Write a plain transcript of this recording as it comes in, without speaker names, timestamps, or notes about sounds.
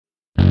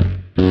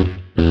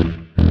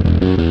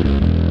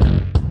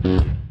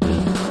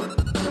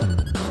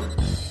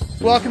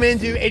welcome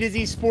into A to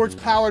Z Sports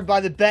powered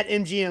by the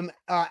BetMGM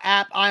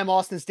app. I am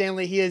Austin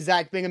Stanley. He is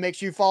Zach Bingham. Make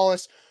sure you follow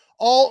us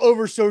all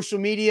over social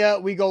media.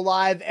 We go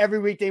live every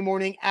weekday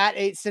morning at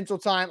 8 Central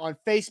Time on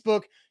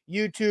Facebook,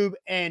 YouTube,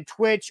 and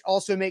Twitch.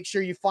 Also, make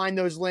sure you find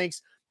those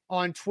links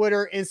on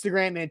Twitter,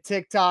 Instagram, and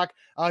TikTok.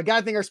 Got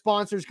to thank our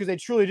sponsors because they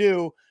truly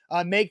do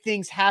make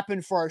things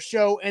happen for our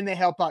show, and they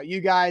help out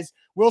you guys.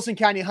 Wilson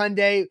County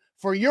Hyundai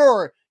for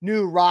your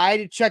new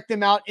ride. Check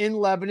them out in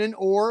Lebanon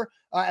or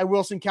at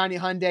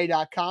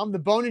wilsoncountyhyundai.com. The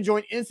Bone and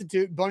Joint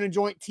Institute,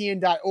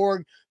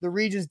 boneandjointtn.org, the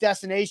region's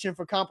destination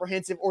for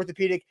comprehensive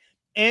orthopedic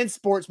and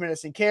sports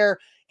medicine care.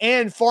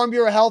 And Farm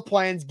Bureau Health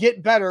Plans.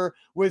 Get better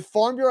with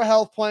Farm Bureau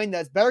Health Plan.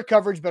 That's better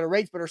coverage, better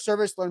rates, better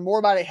service. Learn more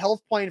about a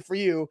health plan for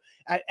you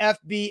at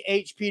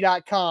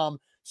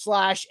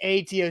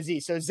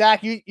fbhp.com/ATOZ. So,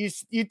 Zach,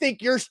 you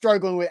think you're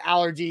struggling with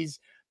allergies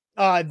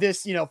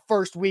this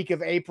first week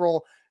of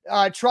April.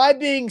 Try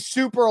being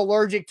super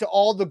allergic to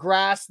all the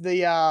grass,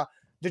 the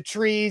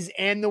trees,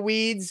 and the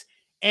weeds,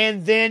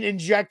 and then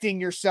injecting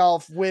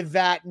yourself with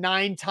that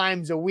 9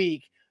 times a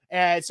week.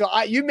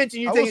 You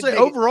mentioned I will say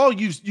overall,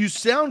 you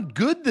sound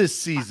good this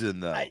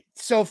season, though.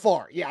 So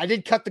far, yeah, I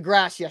did cut the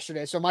grass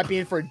yesterday, so I might be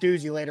in for a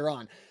doozy later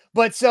on.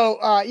 But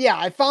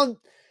I found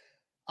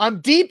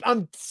I'm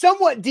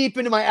somewhat deep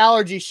into my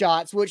allergy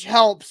shots, which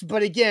helps.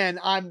 But again,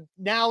 I'm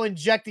now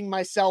injecting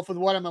myself with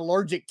what I'm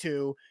allergic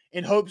to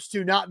in hopes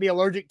to not be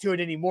allergic to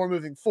it anymore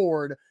moving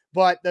forward.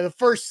 But the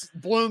first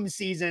bloom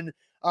season,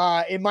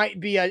 it might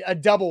be a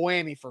double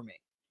whammy for me.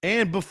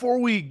 And before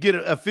we get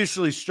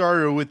officially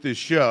started with this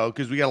show,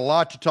 because we got a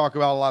lot to talk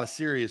about, a lot of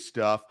serious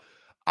stuff,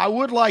 I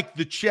would like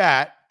the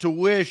chat to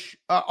wish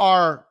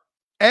a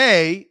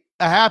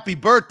happy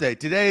birthday.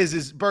 Today is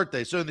his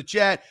birthday. So in the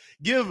chat,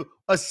 give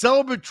a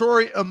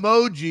celebratory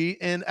emoji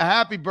and a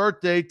happy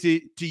birthday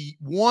to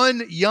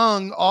one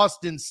young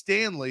Austin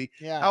Stanley.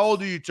 Yeah. How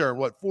old do you turn?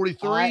 What,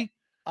 43?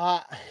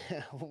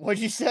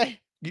 What'd you say?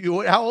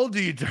 How old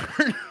do you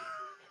turn?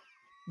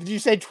 Did you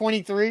say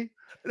 23?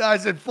 No, I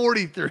said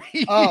 43.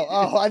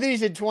 Oh, I think you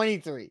said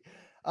 23.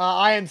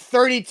 I am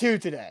 32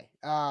 today,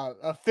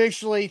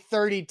 officially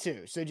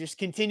 32. So just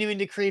continuing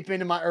to creep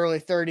into my early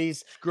 30s.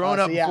 It's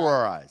growing up before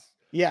our eyes.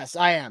 Yes,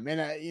 I am.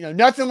 And,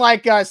 nothing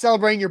like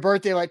celebrating your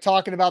birthday, like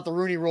talking about the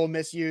Rooney Rule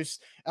misuse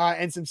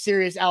and some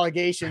serious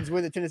allegations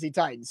with the Tennessee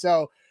Titans.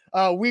 So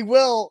we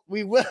will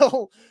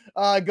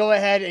go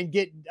ahead and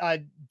get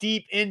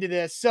deep into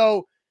this.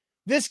 So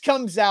this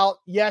comes out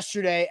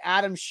yesterday.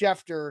 Adam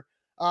Schefter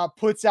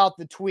puts out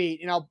the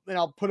tweet, and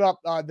I'll put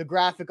up the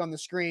graphic on the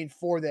screen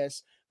for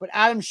this. But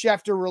Adam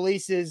Schefter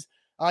releases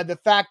the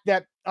fact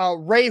that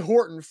Ray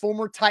Horton,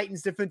 former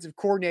Titans defensive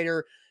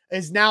coordinator,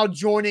 is now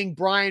joining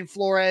Brian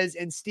Flores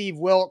and Steve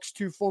Wilkes,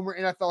 2 former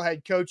NFL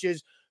head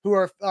coaches who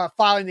are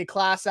filing the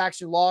class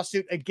action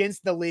lawsuit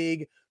against the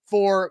league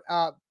for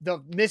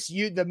the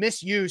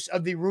misuse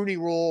of the Rooney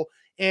Rule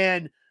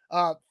and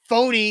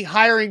phony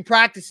hiring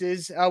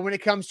practices when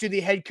it comes to the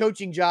head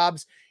coaching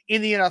jobs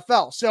in the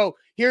NFL. So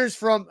here's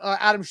from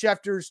Adam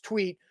Schefter's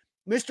tweet.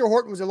 Mr.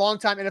 Horton was a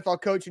longtime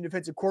NFL coach and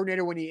defensive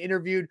coordinator when he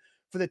interviewed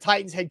for the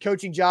Titans head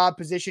coaching job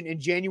position in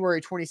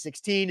January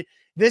 2016.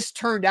 This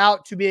turned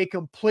out to be a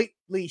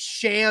completely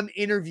sham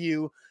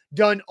interview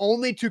done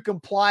only to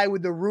comply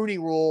with the Rooney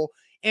Rule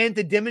and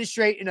to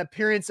demonstrate an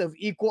appearance of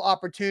equal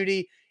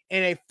opportunity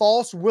and a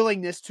false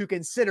willingness to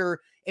consider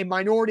a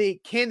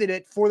minority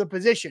candidate for the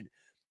position.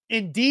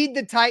 Indeed,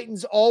 the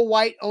Titans'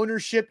 all-white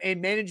ownership and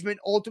management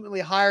ultimately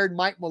hired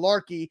Mike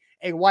Mularkey,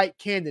 a white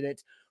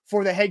candidate,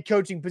 for the head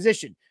coaching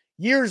position.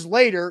 Years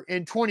later,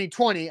 in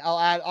 2020, I'll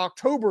add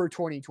October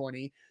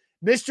 2020,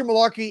 Mr.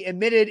 Mularkey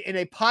admitted in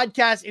a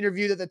podcast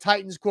interview that the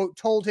Titans, quote,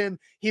 told him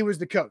he was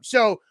the coach.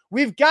 So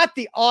we've got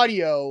the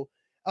audio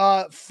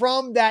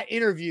from that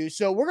interview.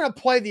 So we're going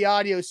to play the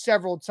audio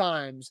several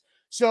times.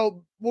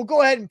 So we'll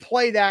go ahead and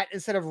play that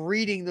instead of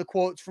reading the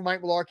quotes from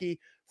Mike Mularkey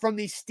from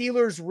the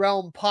Steelers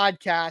Realm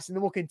podcast, and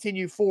then we'll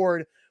continue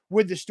forward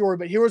with the story.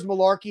 But here was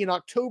Mularkey in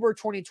October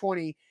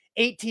 2020,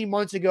 18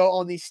 months ago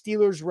on the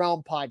Steelers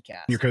Realm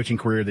podcast. Your coaching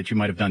career that you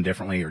might have done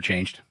differently or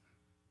changed?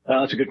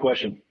 That's a good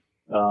question.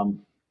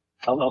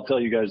 I'll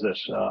tell you guys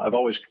this. I've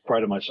always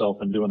prided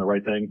myself in doing the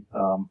right thing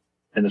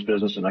in this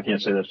business, and I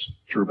can't say that's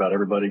true about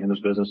everybody in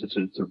this business.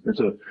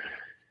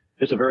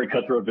 It's a very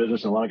cutthroat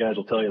business, and a lot of guys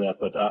will tell you that.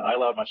 But I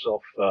allowed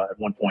myself at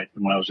one point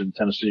when I was in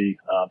Tennessee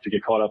to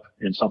get caught up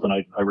in something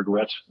I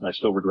regret, and I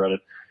still regret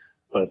it.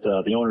 But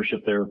the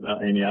ownership there,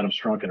 Amy Adams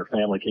Strunk and her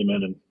family came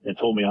in and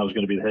told me I was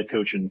going to be the head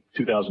coach in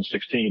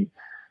 2016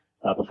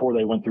 before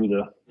they went through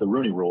the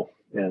Rooney Rule.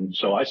 And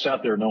so I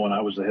sat there knowing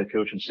I was the head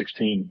coach in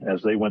 16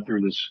 as they went through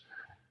this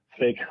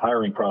fake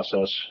hiring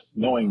process,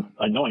 knowing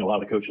a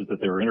lot of the coaches that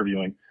they were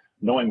interviewing,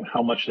 knowing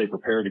how much they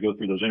prepared to go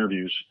through those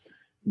interviews,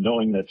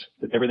 knowing that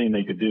everything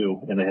they could do,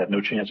 and they had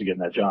no chance of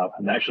getting that job.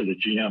 And actually the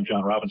GM,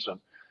 John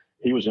Robinson,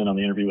 he was in on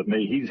the interview with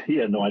me. He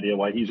had no idea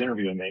why he's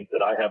interviewing me,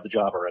 that I have the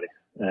job already.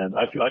 And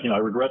I feel, I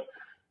regret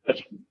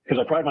that's because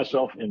I pride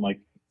myself in my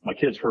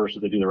kids first,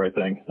 that they do the right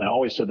thing. And I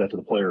always said that to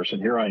the players. And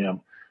here I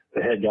am,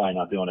 the head guy,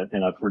 not doing it.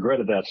 And I've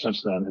regretted that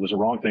since then. It was a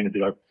wrong thing to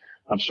do.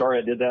 I'm sorry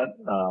I did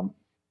that.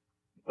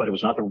 But it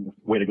was not the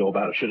way to go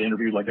about it. Should have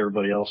interviewed like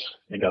everybody else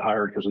and got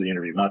hired because of the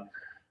interview,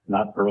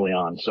 not early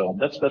on. So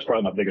that's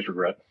probably my biggest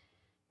regret.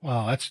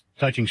 Wow, that's a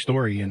touching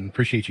story, and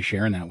appreciate you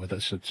sharing that with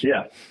us.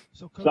 Yeah.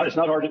 So it's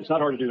not hard. It's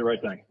not hard to do the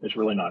right thing. It's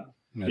really not.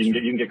 You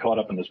can get caught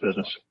up in this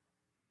business.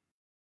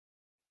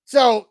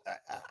 So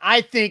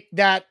I think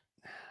that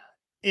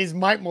is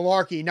Mike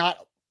Mularkey not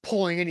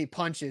pulling any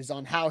punches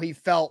on how he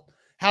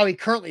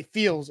currently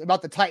feels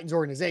about the Titans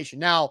organization.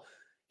 Now,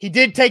 he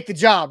did take the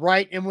job,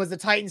 right? And was the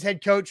Titans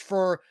head coach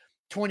for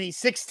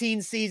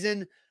 2016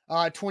 season,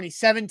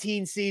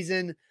 2017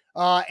 season,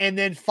 and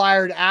then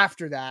fired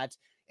after that.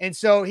 And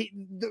so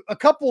a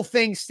couple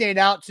things stand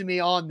out to me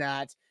on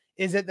that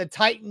is that the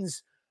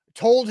Titans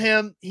told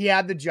him he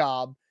had the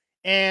job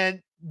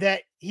and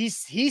that he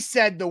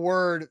said the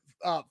word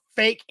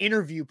fake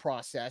interview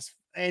process.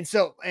 And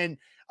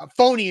a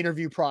phony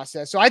interview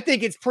process. So I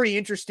think it's pretty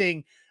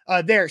interesting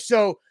there.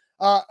 So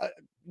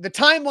the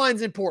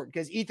timeline's important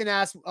because Ethan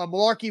asked,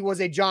 Mularkey was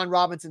a John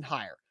Robinson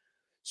hire.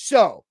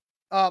 So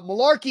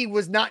Mularkey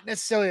was not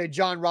necessarily a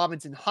John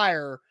Robinson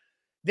hire.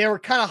 They were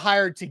kind of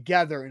hired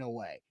together in a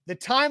way. The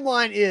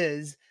timeline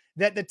is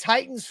that the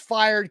Titans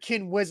fired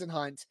Ken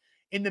Wisenhunt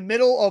in the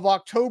middle of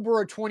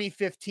October of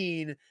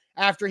 2015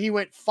 after he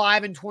went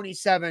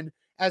 5-27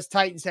 as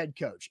Titans head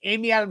coach.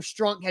 Amy Adams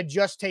Strunk had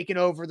just taken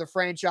over the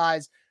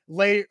franchise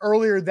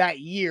earlier that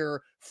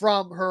year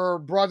from her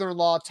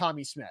brother-in-law,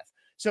 Tommy Smith.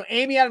 So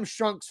Amy Adams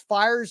Strunk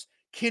fires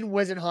Ken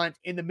Wisenhunt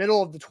in the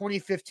middle of the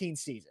 2015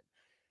 season.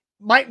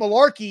 Mike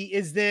Mularkey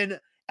is then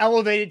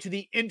elevated to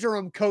the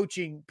interim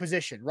coaching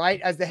position,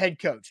 right, as the head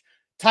coach.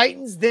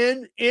 Titans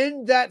then,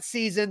 in that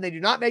season, they do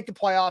not make the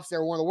playoffs.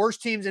 They're one of the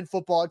worst teams in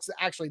football. It's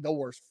actually the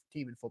worst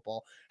team in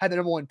football. Had the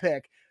number one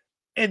pick.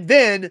 And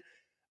then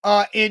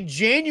in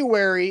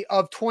January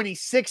of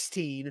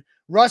 2016,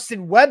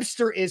 Rustin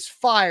Webster is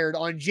fired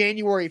on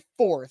January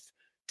 4th.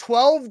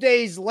 12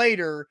 days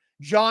later,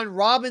 John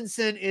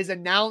Robinson is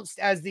announced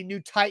as the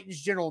new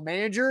Titans general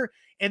manager.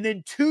 And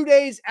then 2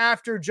 days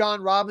after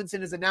John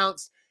Robinson is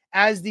announced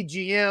as the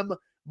GM,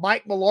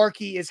 Mike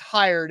Mularkey is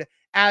hired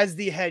as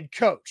the head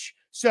coach.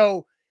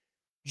 So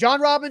John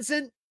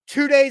Robinson,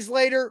 2 days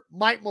later,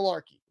 Mike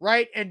Mularkey,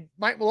 right? And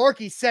Mike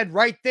Mularkey said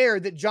right there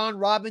that John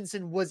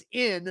Robinson was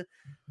in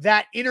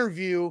that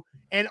interview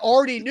and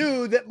already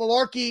knew that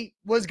Mularkey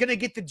was going to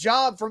get the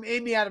job from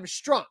Amy Adams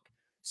Strunk.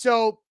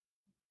 So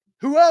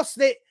who else?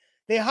 They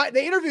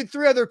interviewed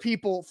 3 other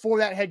people for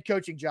that head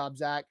coaching job,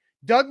 Zach.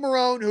 Doug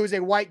Marrone, who is a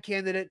white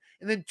candidate,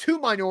 and then 2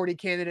 minority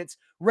candidates,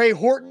 Ray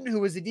Horton, who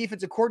was the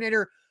defensive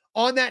coordinator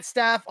on that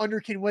staff under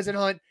Ken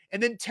Wisenhunt,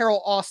 and then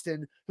Terrell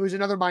Austin, who is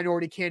another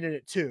minority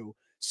candidate too.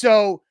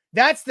 So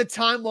that's the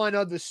timeline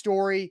of the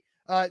story.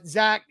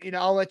 Zach,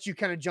 I'll let you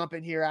kind of jump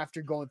in here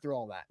after going through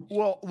all that.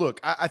 Well, look,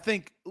 I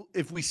think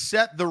if we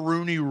set the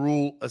Rooney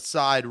Rule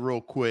aside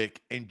real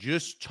quick and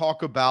just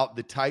talk about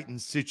the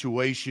Titans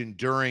situation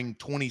during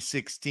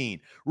 2016,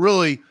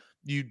 really,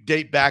 you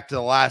date back to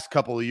the last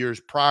couple of years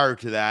prior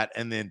to that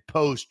and then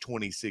post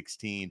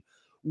 2016,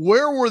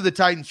 where were the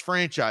Titans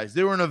franchise?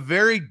 They were in a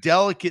very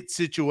delicate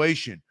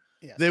situation.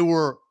 Yes. They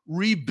were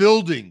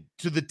rebuilding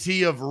to the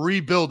T of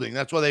rebuilding.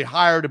 That's why they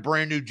hired a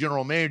brand new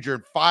general manager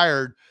and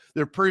fired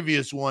their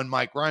previous one,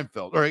 Mike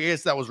Reinfeldt, or I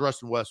guess that was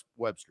Rustin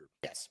Webster.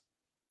 Yes.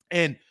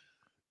 And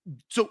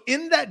so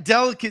in that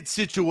delicate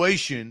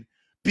situation,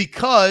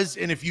 because,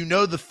 and if you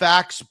know the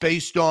facts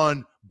based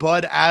on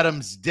Bud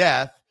Adams'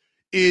 death,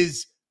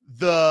 is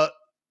the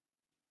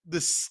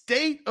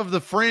state of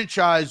the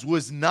franchise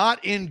was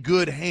not in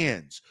good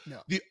hands. No.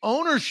 The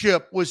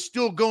ownership was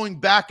still going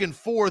back and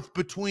forth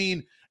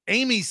between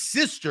Amy's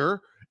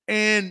sister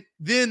and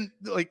then,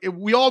 like,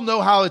 we all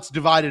know how it's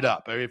divided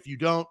up. If you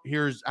don't,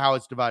 here's how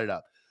it's divided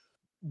up.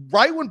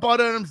 Right when Bud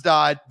Adams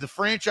died, the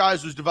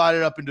franchise was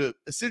divided up into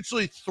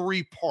essentially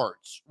 3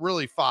 parts,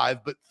 really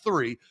 5, but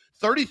 3.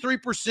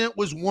 33%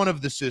 was one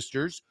of the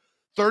sisters.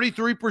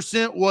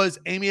 33% was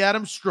Amy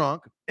Adams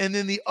Strunk. And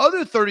then the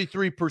other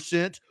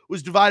 33%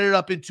 was divided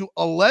up into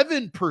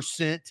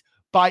 11%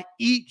 by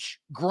each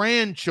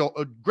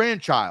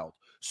grandchild.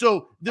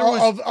 So there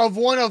was of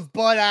one of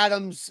Bud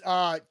Adams'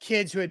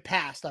 kids who had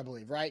passed, I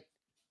believe, right?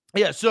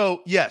 Yeah.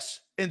 So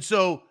yes. And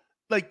so,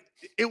 like,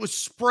 it was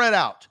spread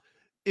out.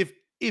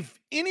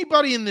 If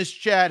anybody in this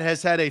chat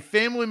has had a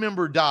family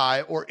member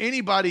die or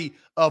anybody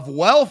of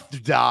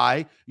wealth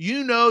die,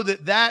 you know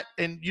that,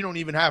 and you don't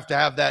even have to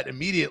have that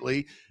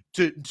immediately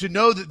to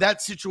know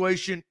that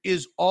situation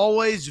is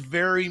always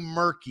very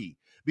murky,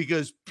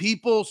 because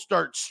people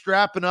start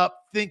strapping up,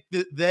 think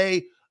that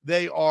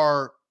they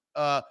are,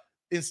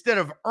 instead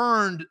of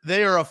earned,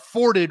 they are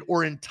afforded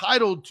or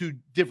entitled to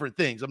different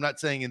things. I'm not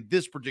saying in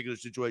this particular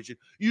situation,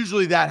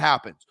 usually that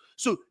happens.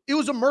 So it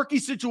was a murky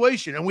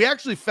situation, and we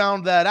actually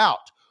found that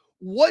out.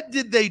 What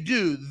did they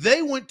do?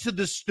 They went to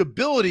the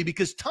stability,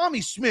 because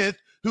Tommy Smith,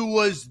 who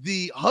was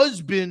the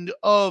husband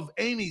of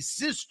Amy's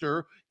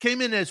sister,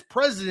 came in as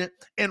president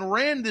and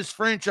ran this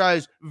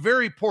franchise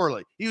very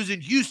poorly. He was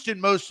in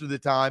Houston most of the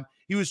time.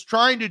 He was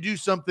trying to do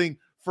something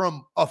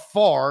from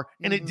afar,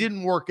 and it Mhm.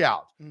 didn't work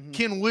out. Mhm.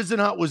 Ken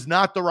Wisenhunt was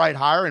not the right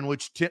hire, in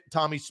which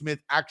Tommy Smith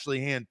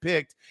actually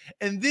handpicked.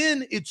 And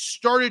then it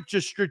started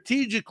to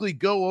strategically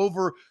go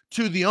over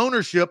to the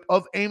ownership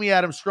of Amy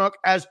Adams Strunk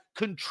as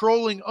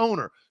controlling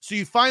owner. So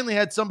you finally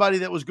had somebody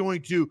that was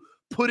going to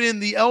put in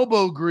the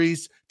elbow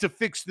grease to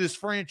fix this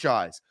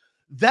franchise.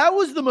 That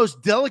was the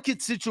most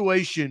delicate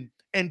situation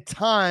and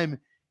time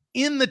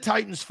in the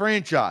Titans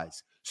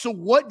franchise. So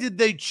what did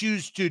they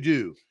choose to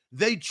do?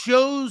 They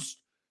chose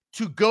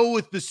to go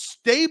with the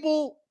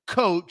stable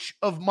coach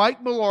of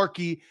Mike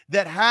Mularkey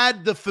that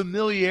had the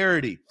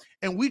familiarity.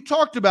 And we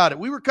talked about it.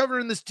 We were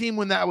covering this team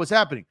when that was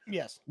happening.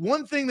 Yes.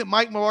 One thing that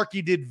Mike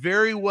Mularkey did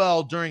very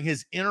well during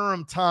his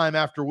interim time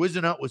after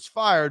Wisenhunt was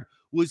fired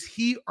was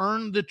he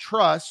earned the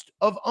trust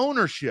of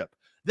ownership.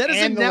 That is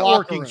And a the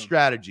locker networking room.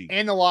 strategy.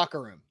 And the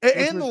locker room.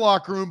 And the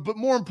locker room, but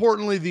more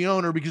importantly, the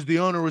owner, because the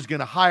owner was going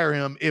to hire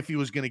him if he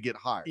was going to get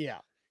hired. Yeah.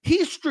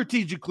 He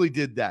strategically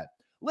did that.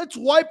 Let's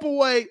wipe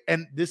away,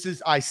 and this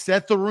is, I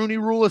set the Rooney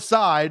Rule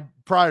aside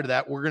prior to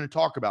that. We're going to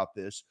talk about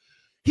this.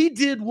 He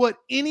did what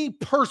any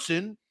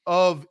person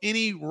of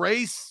any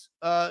race,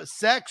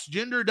 sex,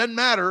 gender, doesn't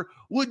matter,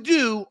 would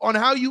do on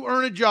how you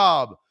earn a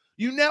job.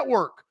 You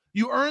network.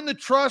 You earn the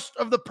trust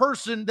of the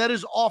person that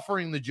is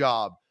offering the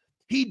job.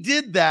 He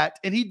did that,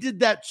 and he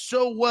did that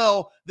so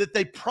well that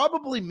they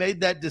probably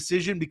made that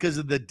decision because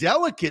of the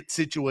delicate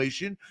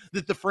situation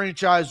that the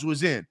franchise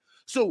was in.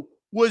 So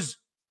was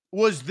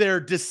their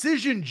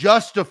decision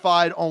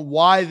justified on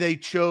why they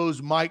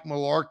chose Mike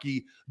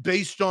Mularkey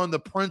based on the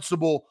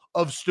principle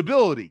of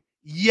stability?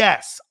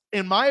 Yes.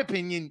 In my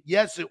opinion,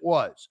 yes, it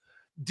was.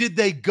 Did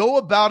they go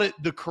about it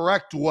the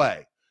correct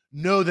way?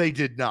 No, they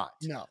did not.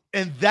 No.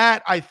 And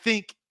that, I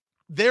think,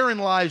 therein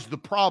lies the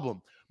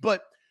problem.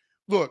 But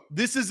look,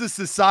 this is a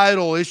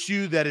societal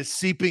issue that is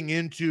seeping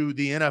into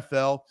the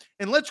NFL.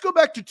 And let's go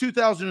back to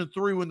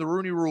 2003 when the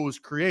Rooney Rule was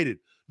created.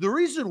 The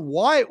reason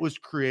why it was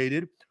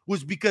created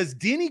was because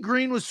Denny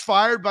Green was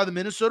fired by the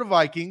Minnesota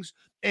Vikings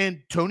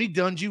and Tony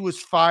Dungy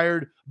was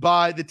fired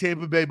by the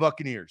Tampa Bay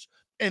Buccaneers.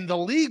 And the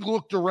league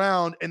looked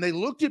around and they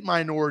looked at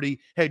minority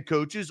head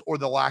coaches or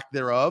the lack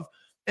thereof,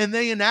 and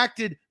they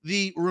enacted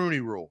the Rooney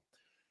Rule.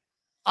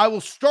 I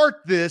will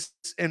start this,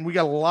 and we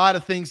got a lot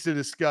of things to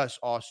discuss,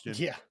 Austin.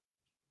 Yeah.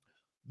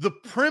 The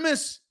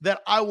premise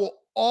that I will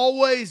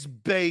always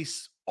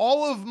base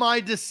all of my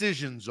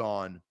decisions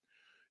on,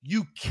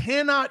 you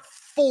cannot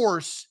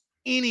force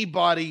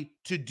anybody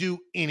to do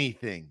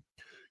anything.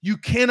 You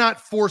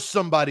cannot force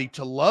somebody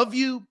to love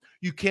you.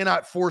 You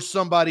cannot force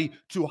somebody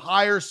to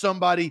hire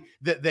somebody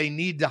that they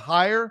need to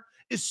hire,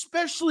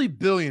 especially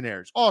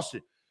billionaires.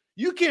 Austin,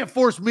 you can't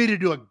force me to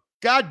do a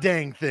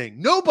goddamn thing.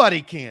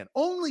 Nobody can.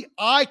 Only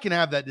I can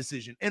have that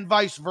decision, and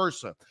vice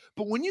versa.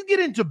 But when you get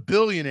into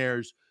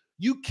billionaires,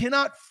 you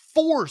cannot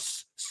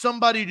force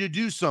somebody to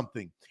do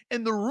something.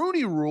 And the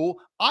Rooney Rule,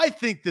 I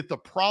think that the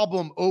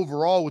problem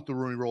overall with the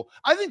Rooney Rule,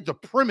 I think the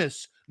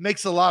premise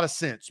makes a lot of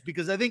sense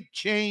because I think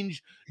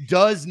change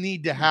does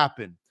need to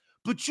happen.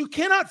 But you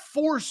cannot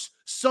force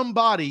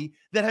somebody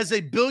that has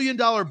 $1 billion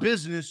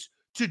business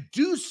to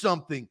do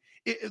something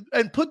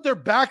and put their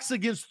backs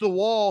against the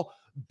wall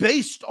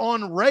based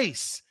on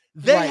race.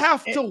 They Right.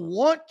 have to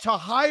want to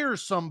hire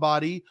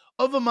somebody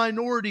of a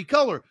minority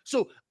color.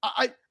 So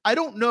I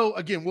don't know.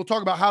 Again, we'll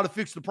talk about how to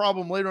fix the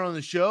problem later on in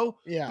the show.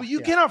 Yeah. But you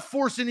cannot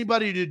force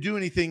anybody to do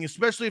anything,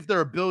 especially if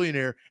they're a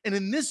billionaire. And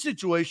in this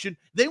situation,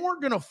 they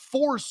weren't going to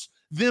force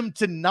them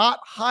to not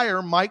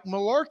hire Mike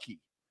Mularkey.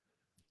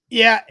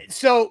 Yeah.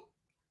 So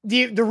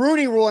the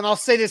Rooney Rule, and I'll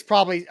say this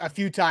probably a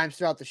few times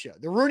throughout the show,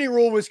 the Rooney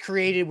Rule was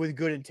created with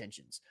good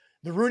intentions.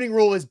 The Rooney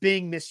Rule is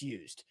being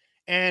misused.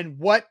 And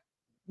what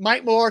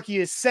Mike Mularkey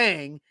is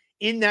saying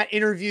in that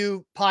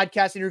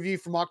podcast interview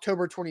from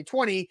October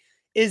 2020,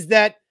 is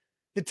that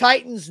the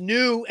Titans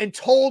knew and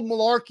told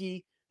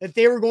Mularkey that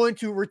they were going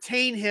to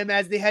retain him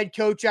as the head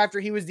coach after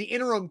he was the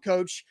interim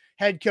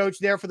head coach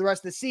there for the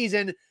rest of the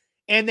season.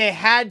 And they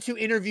had to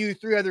interview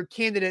 3 other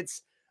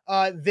candidates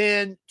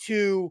then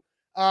to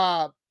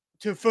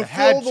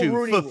fulfill the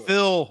Rooney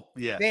Rule.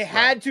 Yes, they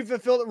had to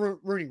fulfill the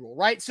Rooney Rule,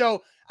 right?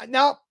 So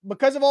now,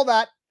 because of all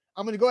that,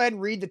 I'm going to go ahead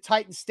and read the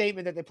Titans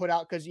statement that they put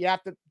out because you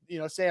have to,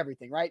 say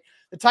everything, right?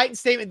 The Titans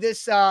statement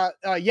this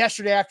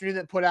yesterday afternoon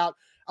that put out,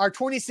 our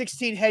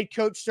 2016 head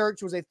coach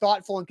search was a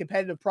thoughtful and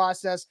competitive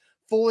process,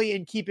 fully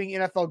in keeping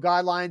NFL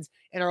guidelines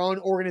and our own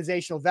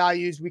organizational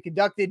values. We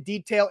conducted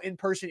detailed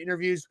in-person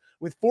interviews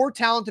with 4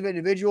 talented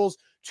individuals,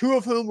 2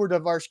 of whom were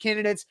diverse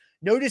candidates.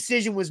 No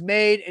decision was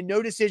made and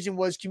no decision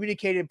was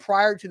communicated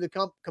prior to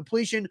the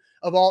completion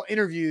of all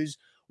interviews.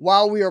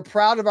 While we are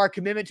proud of our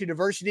commitment to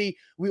diversity,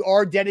 we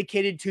are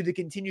dedicated to the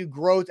continued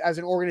growth as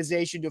an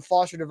organization to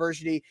foster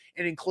diversity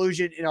and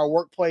inclusion in our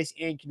workplace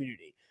and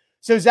community.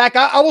 So, Zach,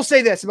 I will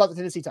say this about the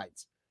Tennessee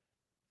Titans.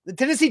 The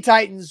Tennessee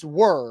Titans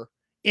were,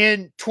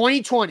 in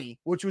 2020,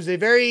 which was a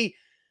very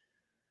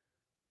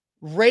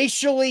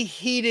racially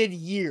heated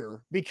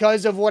year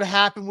because of what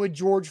happened with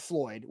George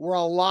Floyd, where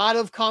a lot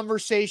of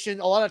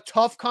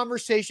tough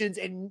conversations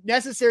and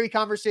necessary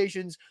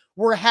conversations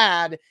were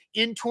had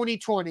in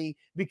 2020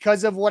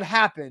 because of what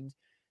happened.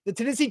 The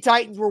Tennessee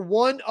Titans were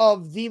one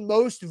of the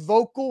most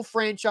vocal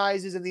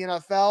franchises in the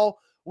NFL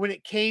when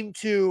it came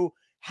to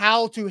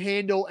how to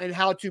handle and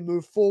how to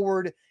move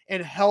forward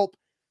and help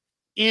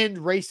end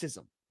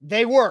racism.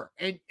 They were.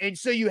 And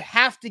so you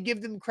have to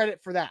give them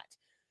credit for that.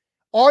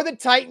 Are the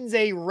Titans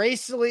a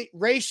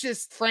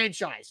racist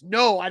franchise?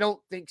 No, I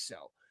don't think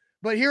so.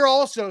 But here are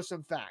also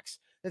some facts.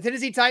 The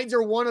Tennessee Titans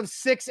are one of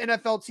 6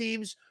 NFL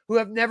teams who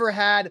have never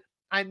had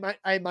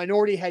a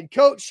minority head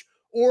coach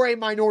or a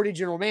minority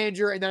general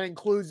manager, and that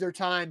includes their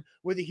time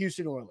with the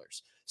Houston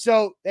Oilers.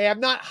 So they have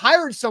not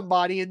hired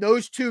somebody in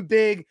those 2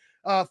 big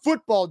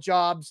football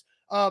jobs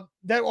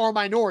that are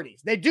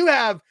minorities. They do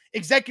have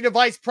executive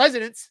vice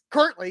presidents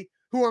currently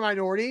who are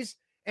minorities,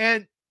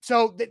 and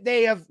so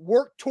they have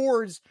worked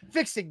towards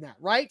fixing that,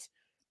 right?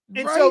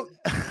 And so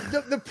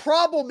the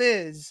problem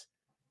is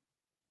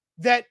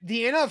that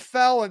the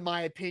NFL, in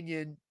my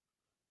opinion,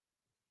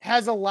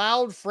 has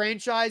allowed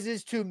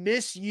franchises to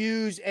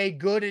misuse a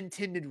good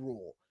intended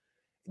rule.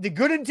 The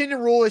good intended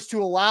rule is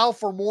to allow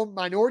for more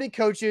minority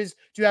coaches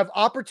to have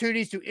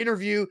opportunities to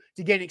interview,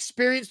 to gain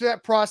experience through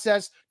that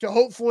process, to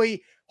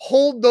hopefully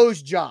hold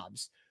those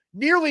jobs.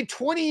 Nearly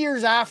 20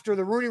 years after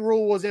the Rooney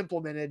Rule was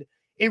implemented,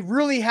 it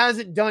really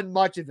hasn't done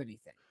much of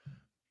anything.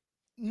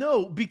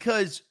 No,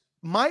 because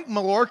Mike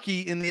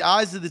Mularkey, in the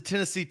eyes of the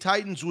Tennessee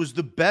Titans, was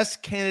the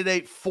best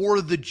candidate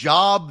for the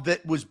job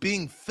that was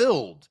being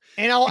filled.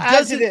 And I'll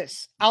add to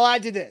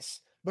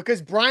this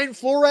because Brian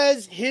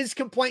Flores, his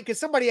complaint, because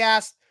somebody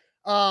asked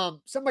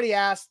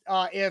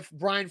if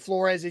Brian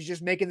Flores is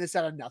just making this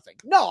out of nothing.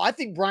 No, I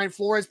think Brian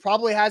Flores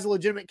probably has a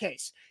legitimate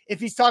case. If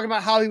he's talking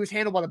about how he was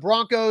handled by the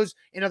Broncos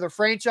and other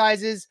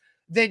franchises,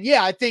 then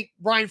yeah, I think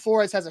Brian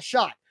Flores has a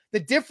shot. The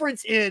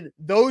difference in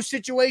those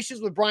situations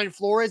with Brian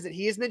Flores that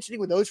he is mentioning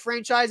with those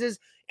franchises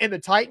and the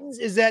Titans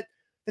is that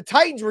the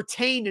Titans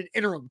retained an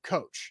interim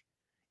coach.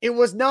 It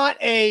was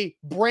not a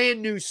brand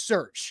new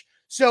search.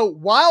 So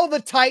while the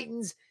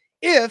Titans,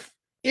 if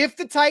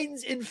the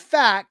Titans in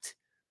fact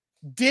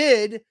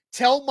did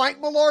tell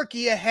Mike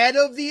Mularkey ahead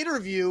of the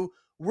interview,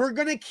 we're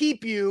going to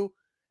keep you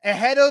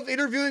ahead of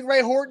interviewing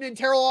Ray Horton and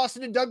Terrell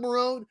Austin and Doug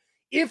Marrone.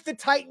 If the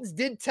Titans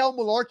did tell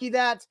Mularkey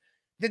that,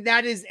 then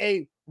that is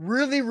a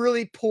really,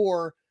 really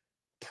poor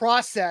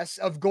process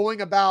of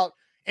going about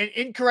an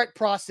incorrect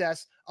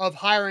process of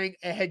hiring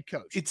a head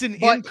coach. It's an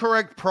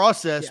incorrect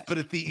process, yes. But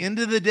at the end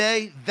of the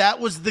day, that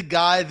was the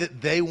guy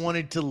that they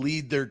wanted to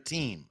lead their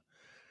team.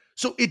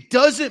 So it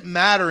doesn't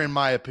matter, in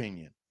my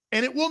opinion.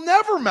 And it will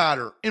never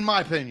matter, in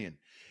my opinion.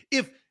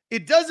 If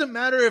it doesn't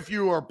matter if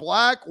you are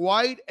black,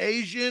 white,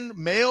 Asian,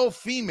 male,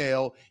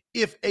 female,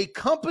 if a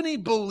company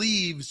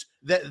believes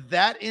that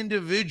that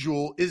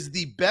individual is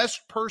the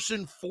best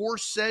person for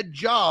said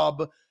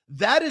job,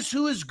 that is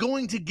who is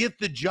going to get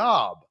the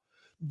job.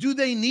 Do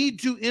they need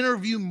to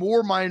interview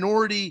more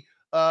minority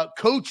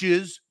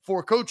coaches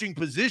for coaching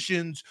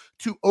positions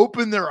to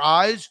open their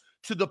eyes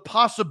to the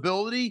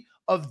possibility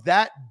of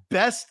that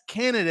best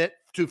candidate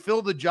to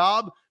fill the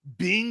job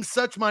being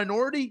such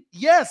minority?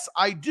 Yes,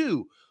 I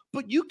do.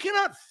 But you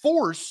cannot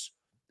force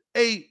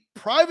a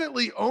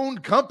privately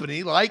owned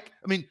company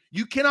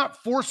you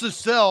cannot force a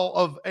sell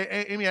of,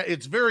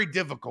 it's very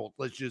difficult.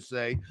 Let's just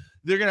say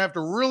they're going to have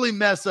to really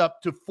mess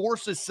up to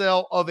force a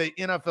sell of an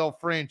NFL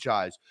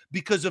franchise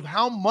because of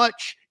how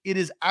much it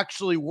is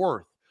actually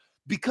worth.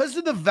 Because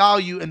of the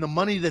value and the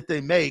money that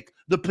they make,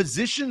 the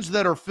positions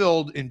that are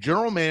filled in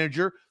general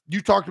manager, you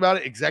talked about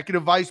it,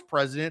 executive vice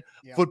president,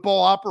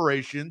 football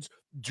operations,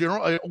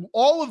 general,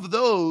 all of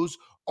those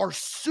are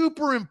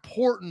super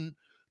important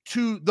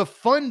to the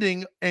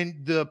funding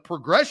and the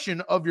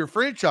progression of your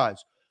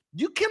franchise.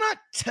 You cannot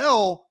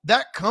tell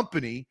that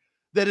company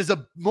that is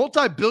a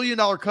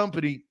multi-billion-dollar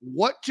company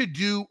what to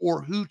do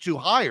or who to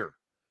hire.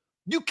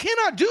 You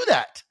cannot do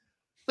that.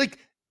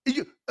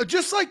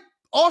 Just like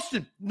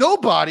Austin,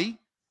 nobody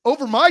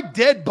over my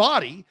dead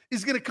body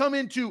is going to come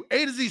into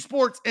A to Z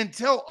Sports and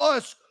tell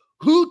us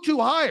who to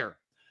hire.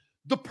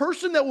 The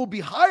person that will be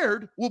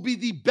hired will be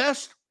the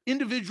best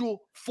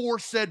individual for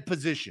said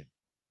position.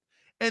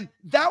 And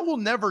that will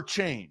never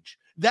change.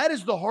 That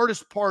is the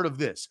hardest part of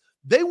this.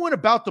 They went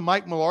about the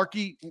Mike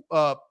Mularkey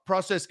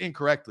process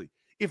incorrectly.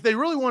 If they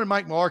really wanted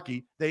Mike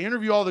Mularkey, they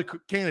interview all the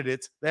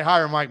candidates, they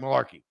hire Mike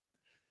Mularkey.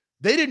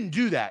 They didn't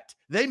do that.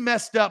 They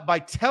messed up by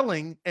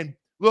telling, and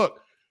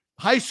look,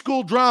 high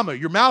school drama,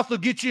 your mouth will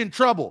get you in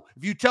trouble.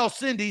 If you tell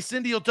Cindy,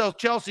 Cindy will tell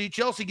Chelsea,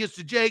 Chelsea gets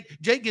to Jake,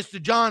 Jake gets to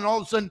John, and all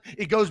of a sudden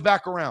it goes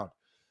back around.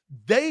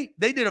 They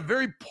did a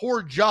very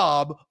poor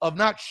job of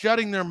not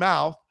shutting their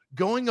mouth,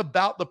 going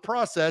about the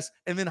process,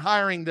 and then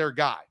hiring their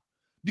guy.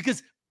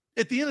 Because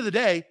at the end of the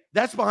day,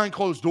 that's behind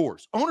closed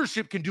doors.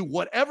 Ownership can do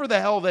whatever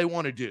the hell they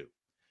want to do.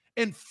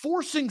 And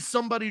forcing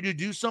somebody to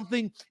do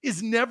something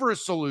is never a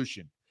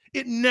solution.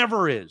 It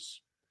never is.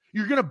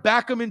 You're going to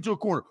back them into a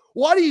corner.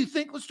 Why do you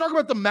think, let's talk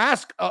about the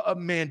mask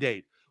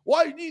mandate.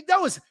 Why?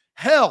 That was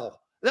hell.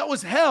 That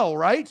was hell,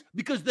 right?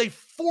 Because they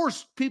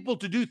forced people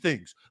to do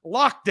things.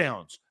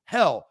 Lockdowns,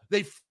 hell.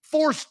 They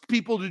forced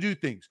people to do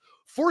things.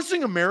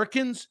 Forcing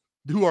Americans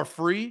who are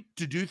free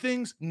to do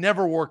things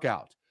never work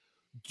out.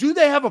 Do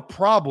they have a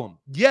problem?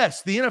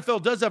 Yes, the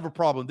NFL does have a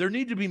problem. There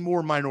need to be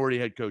more minority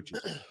head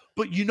coaches.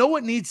 But you know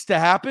what needs to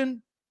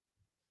happen?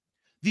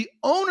 The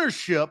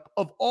ownership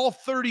of all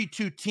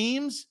 32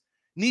 teams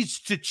needs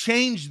to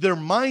change their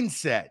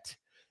mindset.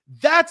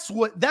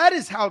 That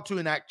is how to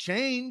enact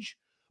change.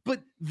 But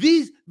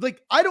these,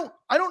 like, I don't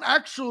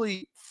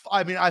actually,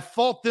 I mean, I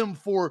fault them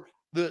for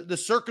the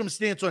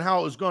circumstance on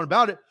how it was going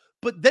about it,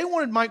 but they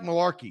wanted Mike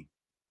Mularkey.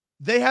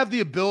 They have the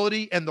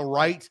ability and the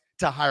right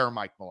to hire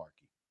Mike Mularkey.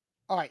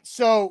 All right.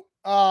 So,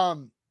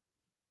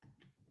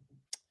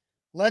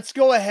 let's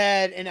go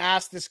ahead and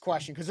ask this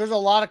question, because there's a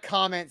lot of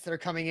comments that are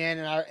coming in,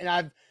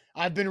 and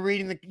I've been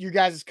reading your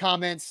guys'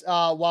 comments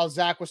while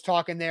Zach was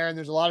talking there, and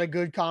there's a lot of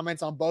good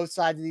comments on both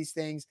sides of these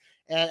things.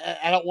 And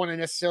I don't want to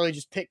necessarily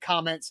just pick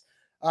comments,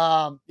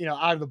 out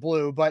of the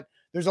blue, but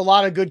there's a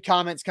lot of good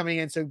comments coming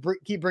in. So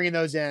keep bringing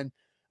those in.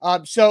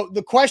 So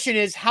the question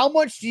is, how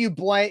much do you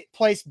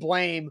place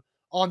blame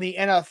on the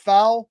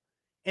NFL,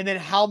 and then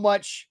how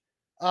much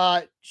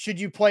should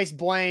you place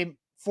blame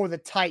for the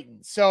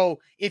Titans? So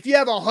if you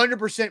have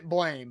 100%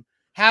 blame,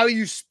 how are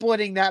you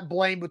splitting that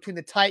blame between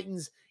the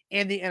Titans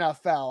and the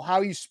NFL? How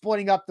are you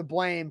splitting up the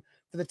blame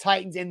for the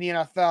Titans and the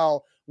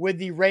NFL with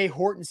the Ray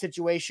Horton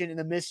situation and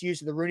the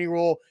misuse of the Rooney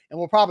Rule? And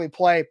we'll probably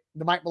play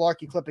the Mike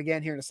Mularkey clip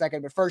again here in a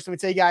second. But first, let me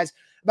tell you guys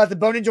about the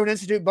Bone and Joint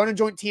Institute,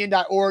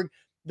 boneandjointtn.org,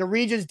 the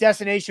region's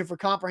destination for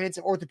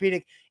comprehensive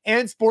orthopedic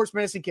and sports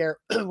medicine care.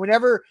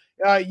 Whenever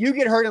you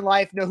get hurt in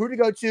life, know who to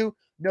go to,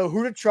 know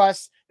who to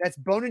trust. That's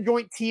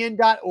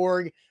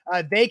boneandjointtn.org.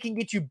 They can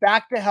get you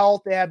back to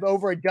health. They have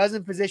over a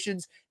dozen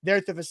physicians there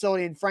at the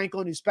facility in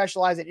Franklin who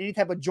specialize in any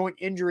type of joint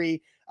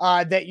injury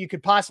that you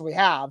could possibly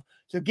have.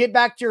 So get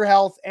back to your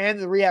health, and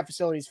the rehab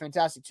facility is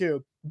fantastic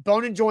too.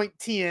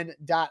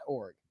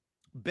 boneandjointtn.org.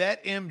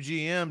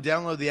 BetMGM,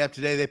 download the app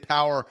today. They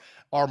power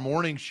our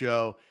morning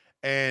show.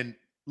 And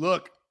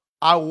look,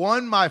 I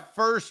won my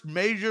first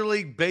Major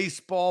League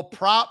Baseball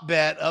prop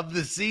bet of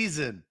the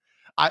season.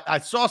 I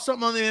saw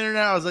something on the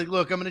internet. I was like,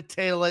 look, I'm going to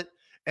tail it.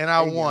 And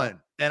I won.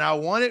 And I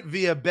won it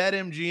via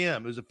BetMGM.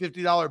 It was a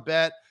 $50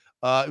 bet.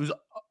 It was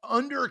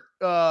under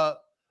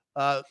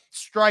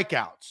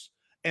strikeouts.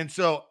 And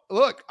so,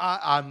 look,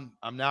 I'm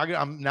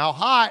now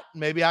hot.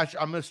 Maybe I'm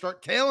going to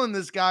start tailing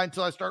this guy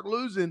until I start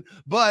losing.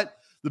 But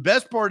the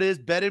best part is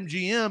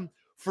BetMGM,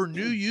 for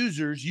new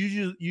users,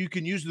 you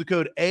can use the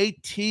code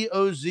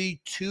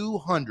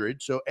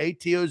ATOZ200. So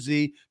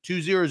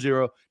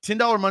ATOZ200,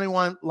 $10 money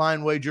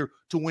line wager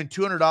to win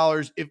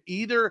 $200 if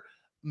either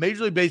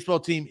Major League Baseball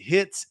team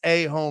hits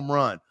a home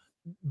run.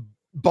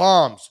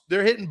 Bombs.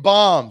 They're hitting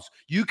bombs.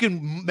 You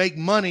can make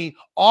money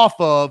off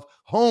of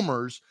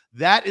homers.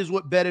 That is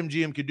what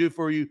BetMGM can do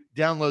for you.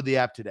 Download the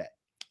app today.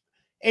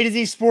 A to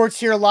Z Sports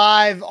here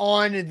live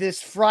on this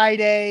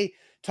Friday,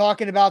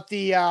 talking about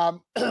the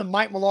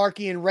Mike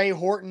Mularkey and Ray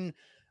Horton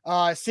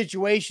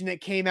situation that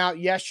came out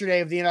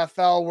yesterday of the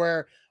NFL,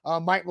 where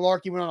Mike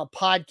Mularkey went on a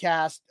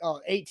podcast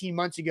 18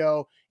 months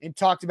ago and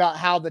talked about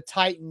how the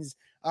Titans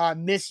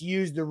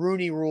misused the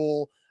Rooney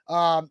Rule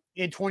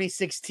in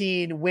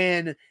 2016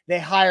 when they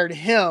hired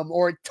him,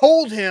 or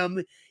told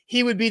him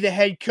he would be the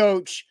head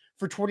coach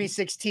for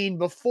 2016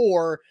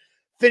 before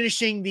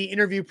finishing the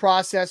interview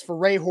process for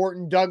Ray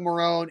Horton, Doug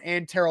Marrone,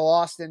 and Terrell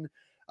Austin.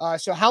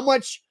 So how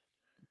much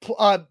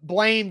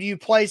blame do you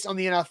place on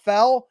the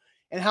NFL,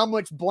 and how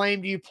much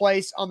blame do you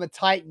place on the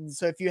Titans?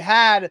 So if you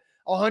had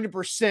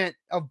 100%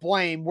 of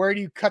blame, where do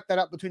you cut that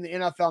up between the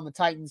NFL and the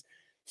Titans?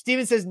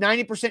 Steven says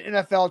 90%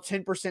 NFL,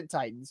 10%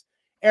 Titans.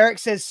 Eric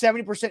says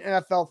 70%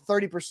 NFL,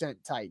 30%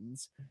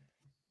 Titans.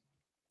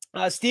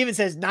 Steven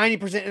says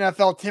 90%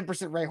 NFL,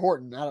 10% Ray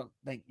Horton. I don't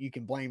think you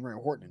can blame Ray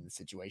Horton in this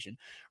situation.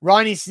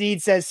 Ronnie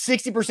Sneed says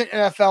 60%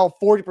 NFL,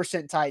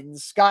 40%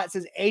 Titans. Scott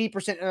says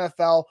 80%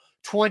 NFL,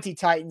 20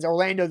 Titans.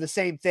 Orlando, the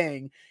same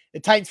thing.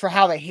 The Titans for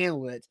how they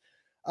handled it.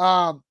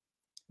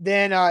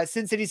 Then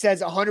Sin City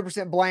says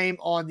 100% blame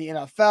on the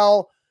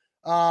NFL.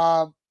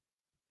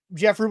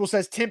 Jeff Rubel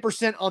says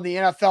 10% on the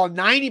NFL,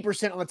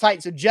 90% on the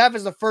Titans. So Jeff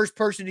is the first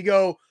person to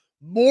go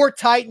more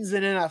Titans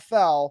than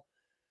NFL.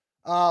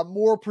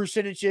 More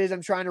percentages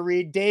I'm trying to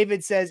read.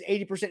 David says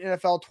 80%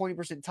 NFL,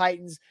 20%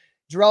 Titans.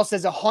 Jarrell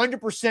says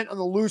 100% on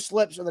the loose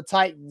lips of the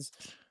Titans.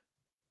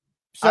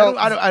 So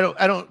I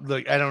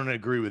don't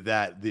agree with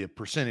that, the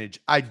percentage.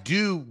 I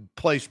do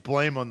place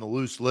blame on the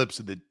loose lips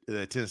of the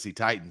Tennessee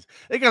Titans.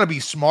 They got to be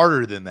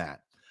smarter than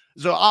that.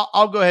 So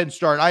I'll go ahead and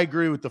start. I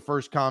agree with the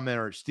first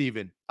commenter,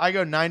 Steven. I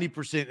go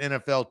 90%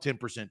 NFL,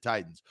 10%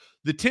 Titans.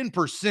 The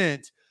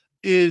 10%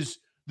 is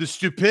the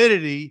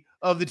stupidity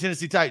of the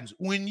Tennessee Titans.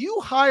 When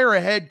you hire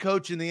a head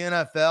coach in the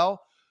NFL,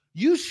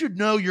 you should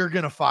know you're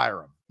going to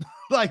fire him.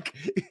 Like,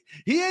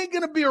 he ain't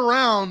going to be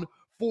around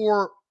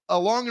for a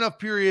long enough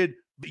period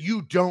that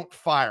you don't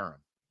fire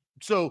him.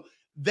 So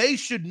they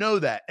should know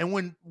that. And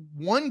when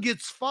one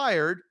gets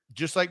fired,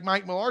 just like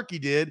Mike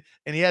Mularkey did,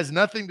 and he has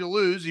nothing to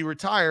lose, he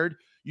retired,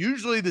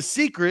 usually the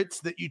secrets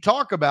that you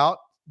talk about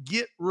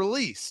get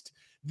released.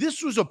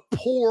 This was a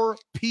poor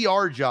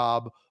PR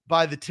job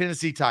by the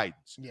Tennessee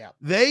Titans. Yeah.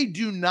 They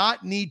do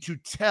not need to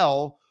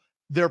tell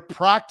their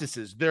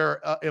practices,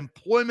 their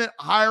employment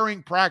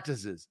hiring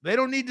practices. They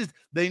don't need to,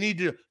 they need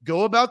to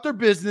go about their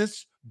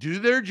business, do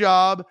their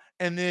job,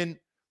 and then,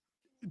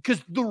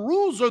 because the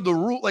rules are the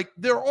rule. Like,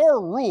 there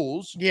are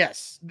rules.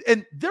 Yes.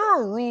 And there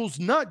are rules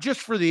not just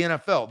for the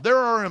NFL. There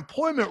are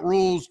employment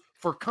rules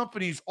for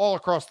companies all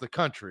across the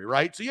country,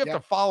 right? So you have to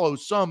follow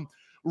some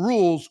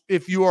rules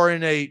if you are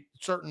in a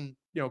certain,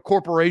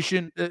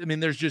 corporation. I mean,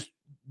 there's just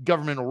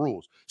governmental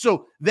rules.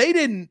 So they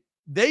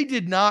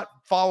did not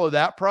follow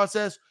that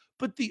process,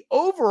 but the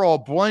overall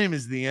blame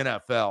is the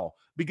NFL,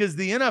 because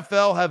the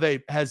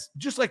NFL has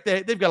just like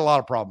they've got a lot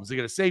of problems. They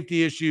got a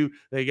safety issue.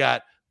 They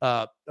got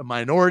a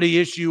minority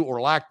issue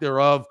or lack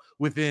thereof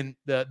within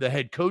the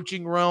head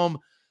coaching realm.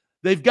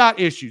 They've got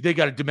issues. They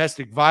got a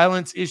domestic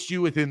violence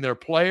issue within their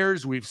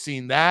players. We've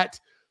seen that.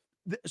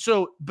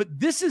 So, but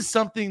this is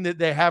something that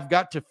they have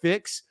got to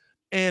fix.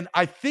 And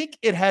I think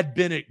it had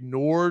been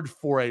ignored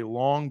for a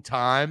long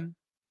time.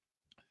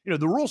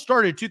 The rule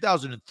started in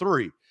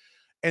 2003.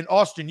 And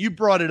Austin, you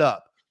brought it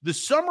up. The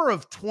summer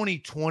of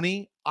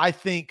 2020, I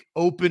think,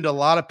 opened a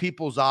lot of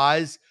people's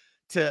eyes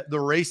to the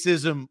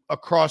racism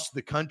across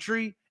the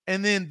country.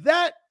 And then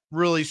that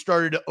really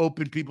started to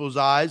open people's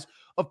eyes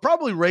of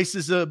probably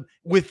racism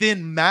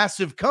within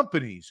massive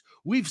companies.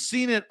 We've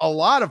seen it a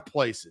lot of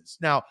places.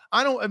 Now,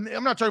 I'm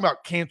not talking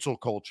about cancel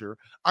culture.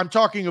 I'm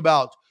talking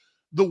about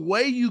the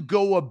way you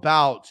go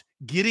about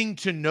getting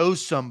to know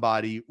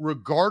somebody,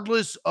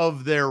 regardless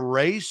of their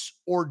race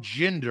or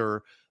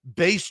gender,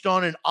 based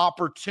on an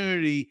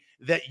opportunity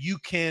that you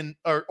can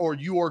or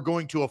you are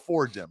going to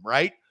afford them,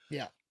 right?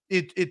 Yeah.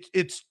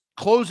 It's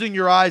closing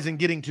your eyes and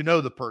getting to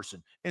know the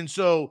person. And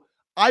so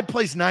I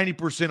place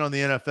 90% on the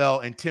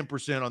NFL and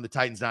 10% on the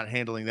Titans not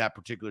handling that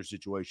particular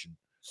situation.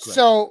 Correct.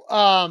 So,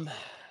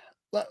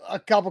 a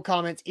couple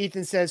comments.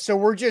 Ethan says, so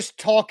we're just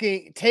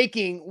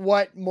taking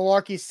what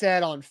Mularkey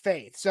said on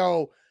faith.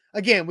 So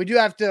again, we do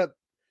have to,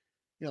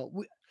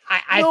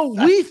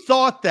 we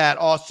thought that,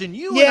 Austin.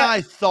 You and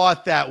I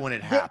thought that when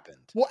it happened.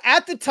 Well,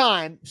 at the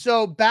time,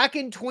 so back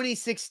in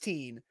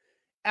 2016,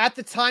 at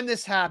the time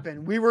this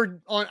happened, we were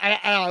on,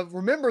 I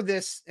remember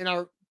this and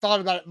I thought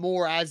about it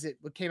more as it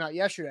came out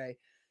yesterday,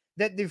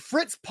 that the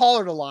Fritz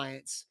Pollard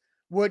Alliance,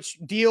 which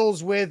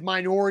deals with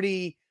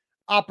minority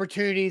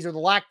opportunities or the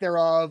lack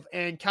thereof,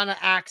 and kind of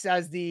acts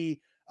as the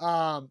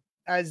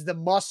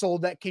muscle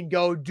that can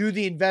go do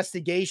the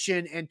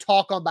investigation and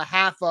talk on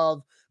behalf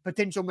of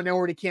potential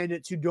minority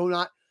candidates who do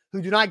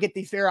not get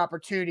the fair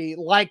opportunity,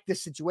 like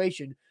this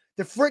situation.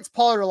 The Fritz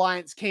Pollard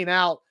Alliance came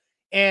out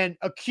and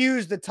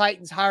accused the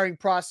Titans hiring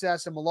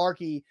process and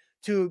Mularkey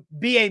to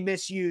be a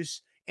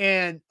misuse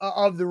and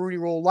of the Rooney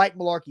Rule, like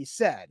Mularkey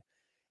said.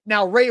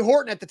 Now, Ray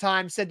Horton at the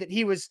time said that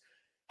he was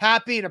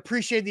happy and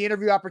appreciated the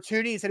interview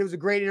opportunity. He said it was a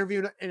great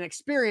interview and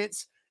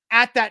experience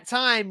at that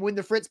time when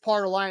the Fritz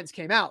Pollard Alliance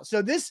came out.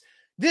 So this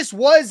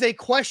was a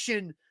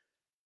question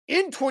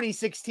in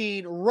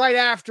 2016, right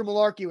after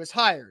Mularkey was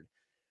hired.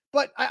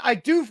 But I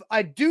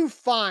do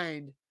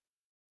find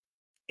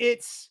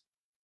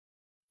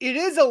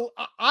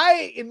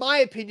I, in my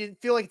opinion,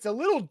 feel like it's a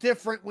little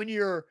different when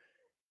you're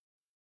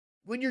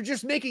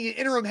just making an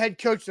interim head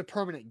coach the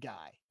permanent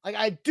guy. Like,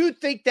 I do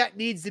think that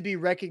needs to be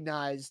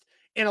recognized.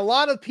 And a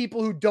lot of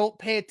people who don't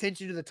pay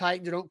attention to the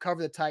Titans or don't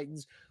cover the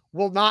Titans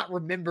will not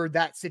remember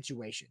that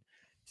situation.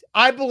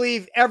 I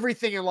believe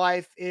everything in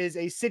life is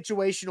a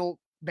situational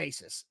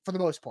basis for the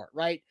most part,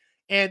 right?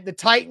 And the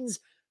Titans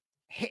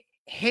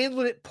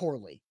handled it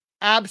poorly,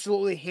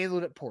 absolutely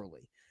handled it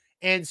poorly.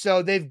 And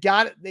so they've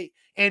got it.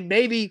 And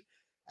maybe,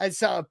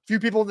 as a few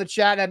people in the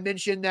chat have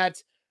mentioned,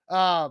 that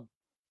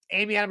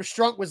Amy Adams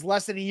Strunk was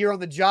less than a year on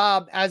the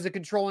job as a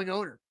controlling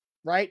owner,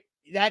 right?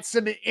 That's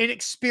some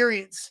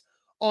inexperience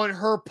on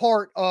her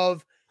part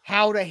of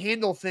how to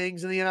handle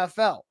things in the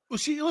NFL. Well,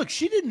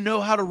 she didn't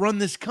know how to run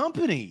this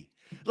company.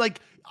 Like,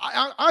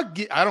 I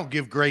don't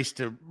give grace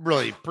to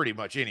really pretty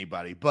much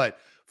anybody, but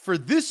for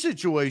this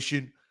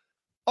situation,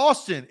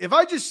 Austin, if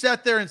I just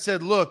sat there and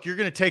said, look, you're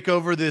going to take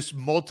over this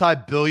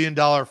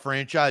multi-billion-dollar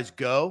franchise,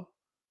 go.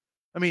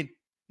 I mean,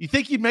 you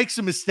think you'd make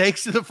some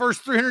mistakes in the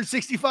first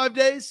 365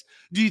 days?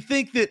 Do you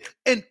think that,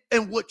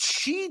 and what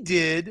she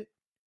did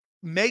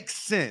makes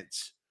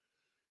sense.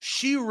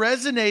 She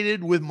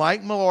resonated with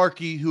Mike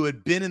Mularkey, who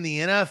had been in the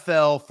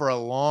NFL for a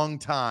long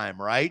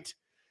time, right?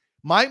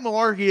 Mike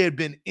Mularkey had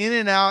been in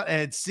and out and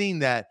had seen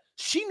that.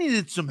 She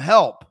needed some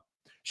help.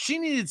 She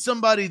needed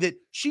somebody that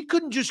she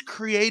couldn't just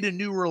create a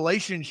new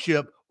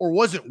relationship, or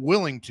wasn't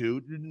willing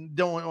to,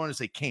 don't want to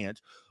say can't,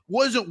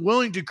 wasn't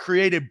willing to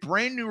create a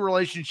brand new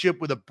relationship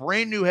with a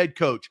brand new head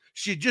coach.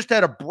 She just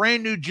had a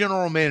brand new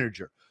general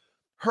manager.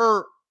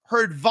 Her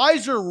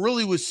advisor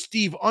really was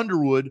Steve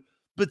Underwood,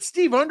 but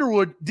Steve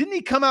Underwood, didn't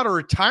he come out of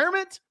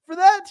retirement for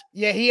that?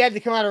 Yeah, he had to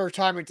come out of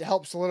retirement to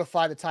help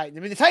solidify the Titans.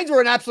 I mean, the Titans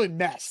were an absolute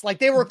mess. Like,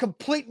 they were a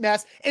complete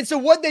mess. And so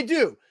what'd they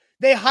do?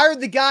 They hired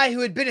the guy who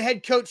had been a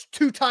head coach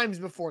 2 times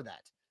before that.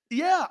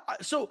 Yeah.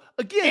 So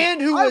again,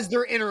 And who was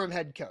their interim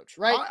head coach,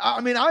 right?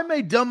 I mean, I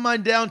may dumb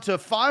mine down to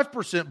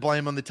 5%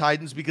 blame on the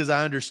Titans because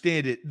I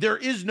understand it. There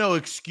is no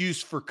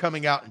excuse for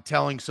coming out and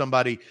telling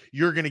somebody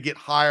you're going to get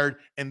hired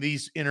and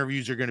these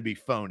interviews are going to be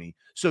phony.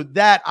 So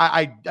that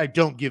I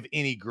don't give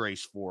any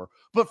grace for.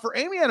 But for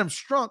Amy Adams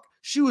Strunk,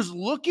 she was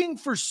looking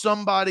for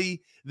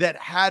somebody that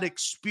had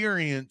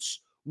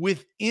experience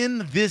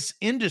within this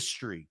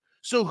industry.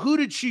 So who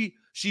did she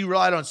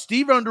relied on?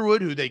 Steve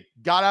Underwood, who they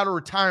got out of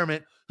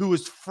retirement, who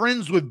was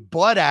friends with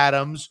Bud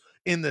Adams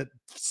in the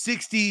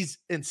 60s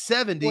and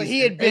 70s. Well,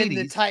 he had been 80s.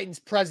 the Titans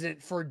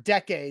president for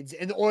decades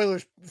and the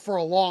Oilers for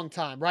a long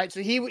time, right?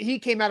 So he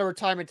came out of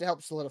retirement to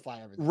help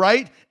solidify everything.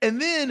 Right. And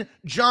then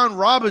John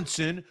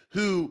Robinson,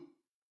 who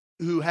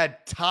had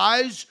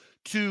ties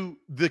to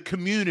the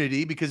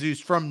community because he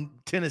was from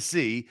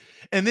Tennessee.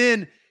 And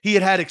then he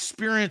had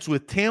experience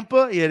with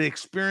Tampa. He had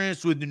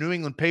experience with the New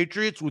England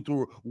Patriots, which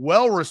were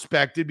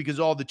well-respected because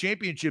of all the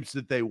championships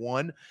that they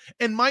won.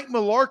 And Mike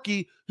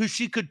Mularkey, who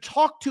she could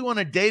talk to on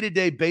a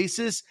day-to-day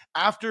basis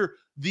after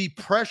the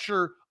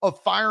pressure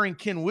of firing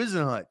Ken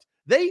Wisenhunt.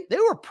 They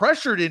were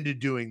pressured into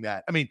doing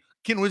that. I mean,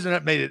 Ken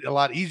Wisenhunt made it a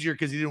lot easier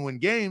because he didn't win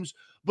games.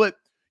 But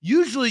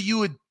usually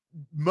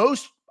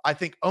I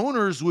think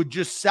owners would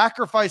just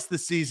sacrifice the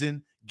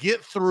season,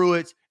 get through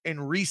it,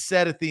 and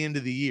reset at the end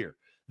of the year.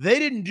 They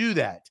didn't do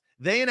that.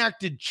 They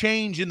enacted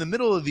change in the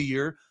middle of the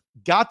year,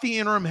 got the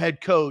interim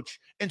head coach.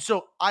 And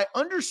so I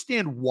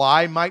understand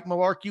why Mike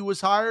Mularkey was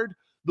hired.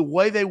 The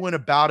way they went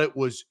about it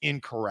was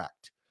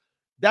incorrect.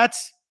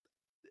 That's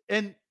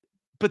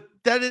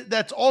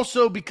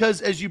also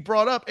because, as you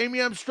brought up,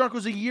 Amy Adams Strunk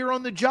was a year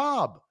on the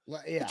job. Yeah.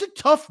 It's a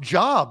tough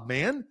job,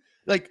 man.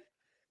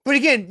 But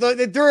again,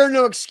 there are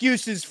no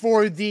excuses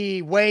for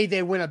the way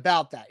they went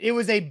about that. It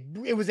was a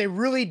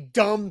really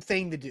dumb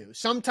thing to do.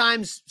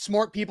 Sometimes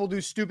smart people do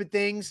stupid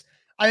things.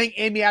 I think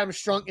Amy Adams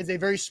Strunk is a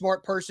very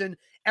smart person.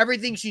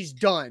 Everything she's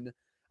done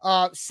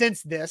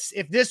since this,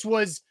 if this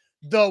was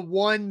the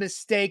one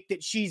mistake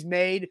that she's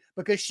made,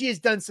 because she has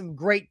done some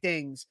great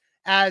things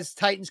as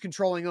Titans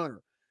controlling owner.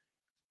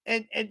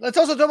 And let's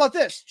also talk about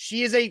this.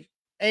 She is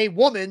a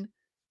woman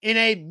in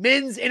a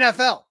men's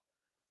NFL.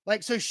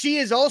 So she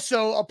is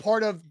also a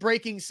part of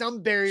breaking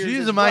some barriers. She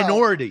is a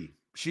minority.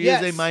 She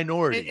is a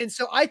minority. And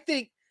so I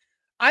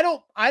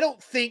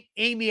don't think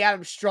Amy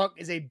Adams Strunk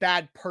is a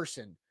bad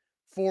person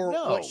for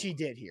what she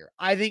did here.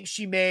 I think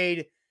she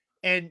made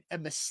a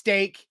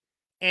mistake,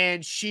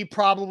 and she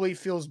probably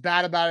feels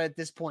bad about it at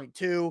this point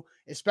too,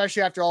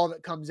 especially after all of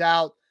it comes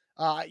out.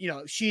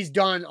 She's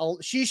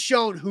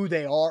shown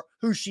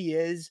who she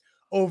is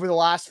over the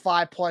last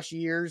 5+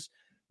 years,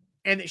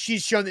 and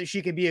she's shown that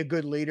she can be a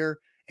good leader.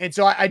 And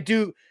so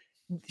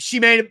she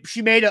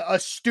made a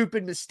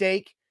stupid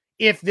mistake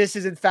if this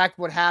is in fact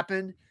what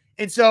happened.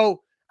 And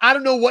so I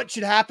don't know what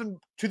should happen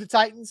to the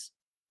Titans.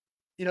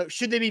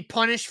 Should they be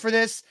punished for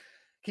this?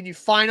 Can you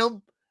fine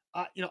them?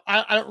 I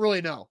don't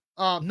really know.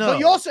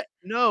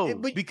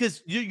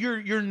 Because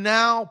you're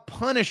now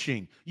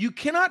punishing. You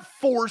cannot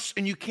force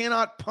and you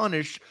cannot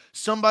punish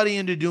somebody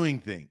into doing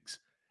things.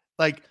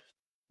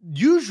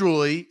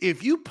 Usually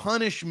if you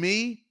punish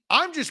me,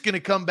 I'm just going to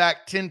come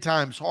back 10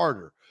 times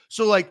harder.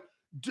 So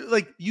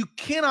you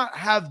cannot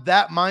have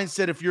that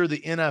mindset if you're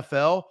the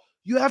NFL.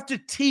 You have to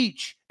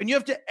teach and you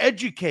have to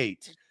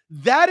educate.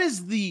 That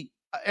is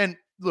and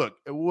look,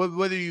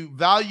 whether you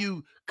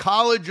value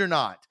college or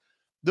not,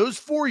 those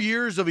 4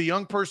 years of a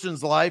young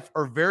person's life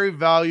are very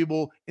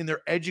valuable in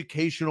their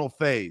educational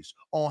phase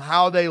on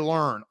how they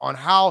learn, on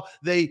how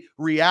they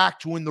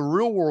react when the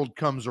real world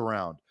comes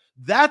around.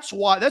 That's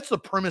the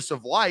premise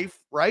of life,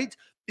 right?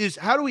 Is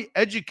how do we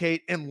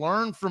educate and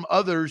learn from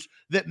others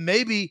that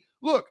maybe,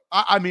 look,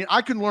 I mean,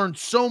 I can learn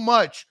so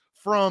much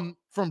from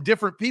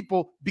different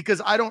people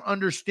because I don't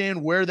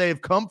understand where they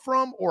have come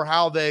from or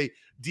how they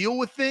deal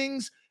with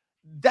things.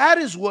 That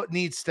is what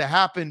needs to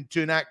happen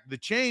to enact the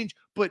change.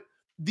 But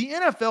the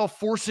NFL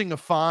forcing a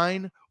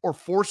fine or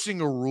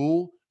forcing a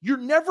rule, you're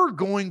never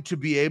going to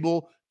be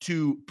able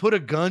to put a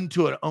gun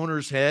to an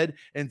owner's head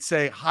and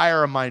say,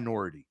 hire a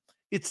minority.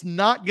 It's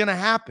not going to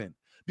happen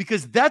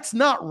because that's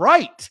not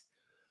right.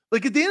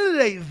 At the end of the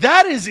day,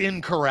 that is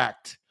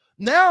incorrect.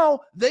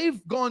 Now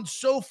they've gone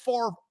so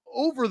far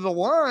over the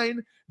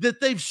line that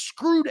they've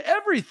screwed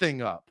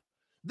everything up.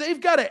 They've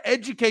got to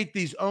educate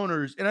these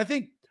owners. And I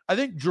think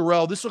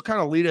Jarrell, this will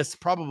kind of lead us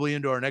probably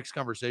into our next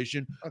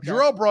conversation. Okay.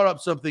 Jarrell brought up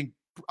something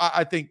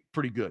I think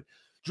pretty good.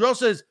 Jarrell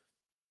says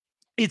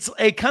it's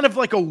a kind of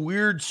like a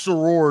weird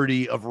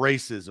sorority of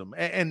racism.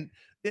 And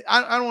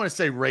I don't want to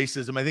say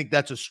racism. I think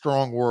that's a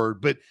strong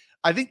word, but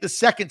I think the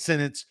second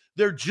sentence,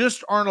 there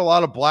just aren't a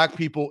lot of black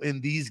people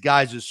in these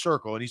guys'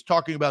 circle. And he's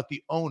talking about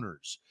the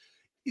owners.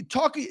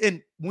 talking,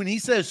 and when he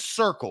says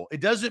circle,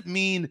 it doesn't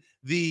mean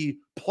the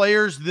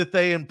players that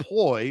they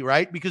employ,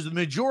 right? Because the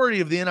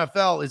majority of the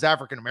NFL is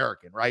African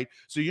American, right?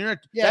 So you're not,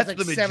 Yeah, that's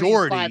it's like the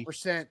majority,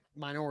 75%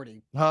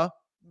 minority. huh?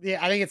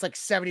 Yeah, I think it's like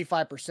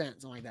 75%,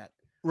 something like that.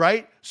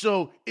 Right?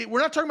 So we're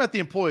not talking about the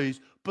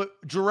employees, but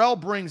Jarrell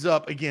brings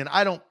up again.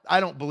 I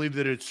don't believe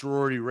that it's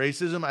sorority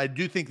racism. I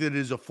do think that it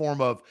is a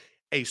form of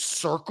a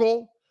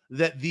circle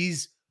that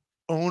these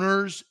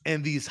owners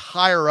and these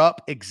higher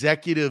up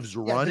executives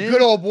Yeah, run the in.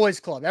 good old boys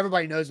club.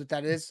 Everybody knows what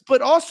that is.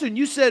 But Austin,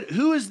 you said,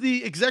 who is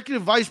the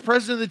executive vice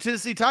president of the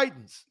Tennessee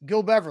Titans?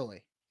 Gil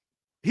Beverly.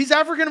 He's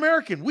African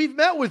American. We've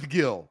met with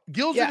Gil.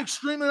 Gil's an Yeah.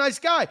 extremely nice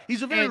guy.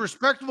 He's a very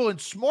respectable and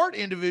smart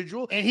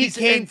individual. And he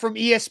came from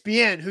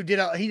ESPN, he did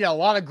a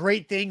lot of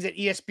great things at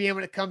ESPN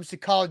when it comes to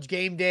College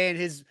Game Day, and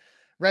his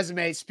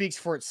resume speaks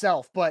for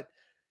itself. But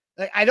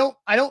like, I don't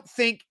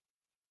think,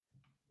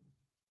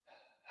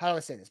 how do I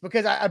say this?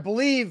 Because I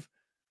believe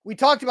we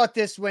talked about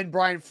this when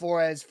Brian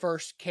Flores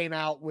first came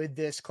out with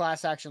this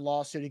class action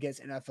lawsuit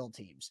against NFL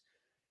teams.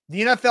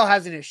 The NFL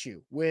has an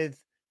issue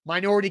with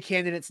minority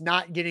candidates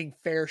not getting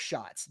fair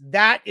shots.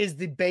 That is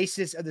the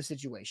basis of the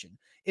situation,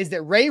 is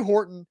that Ray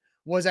Horton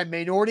was a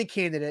minority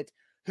candidate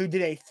who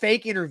did a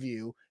fake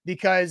interview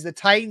because the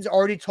Titans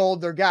already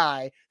told their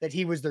guy that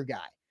he was their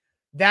guy.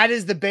 That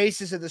is the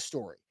basis of the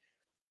story.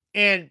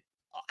 And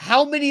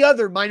how many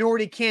other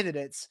minority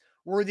candidates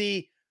were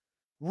the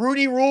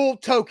Rooney Rule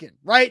token,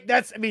 right?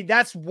 That's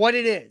what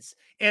it is.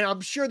 And I'm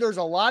sure there's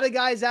a lot of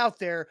guys out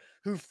there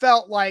who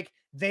felt like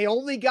they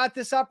only got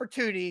this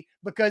opportunity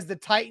because the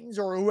Titans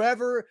or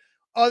whoever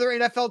other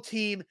NFL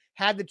team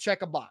had to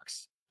check a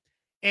box.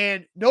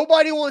 And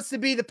nobody wants to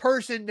be the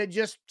person that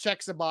just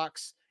checks a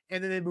box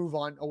and then they move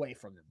on away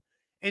from them.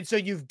 And so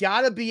you've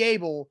got to be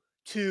able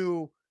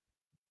to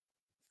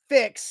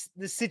fix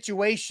the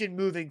situation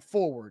moving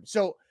forward.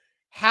 So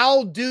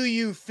how do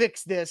you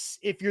fix this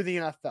if you're the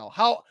NFL?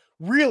 How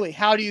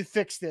do you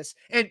fix this?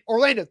 And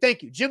Orlando,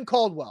 thank you. Jim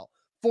Caldwell,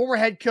 former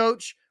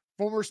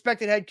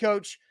respected head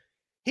coach.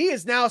 He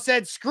has now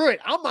said, screw it,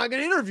 I'm not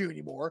going to interview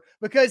anymore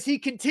because he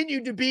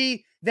continued to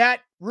be that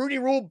Rooney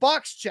Rule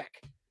box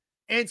check.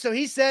 And so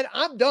he said,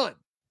 I'm done.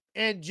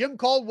 And Jim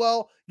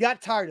Caldwell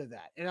got tired of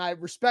that. And I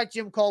respect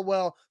Jim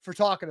Caldwell for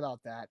talking about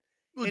that.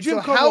 Well, and Jim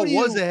so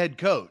Caldwell was a head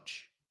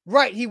coach.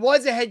 Right. He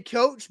was a head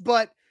coach,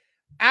 but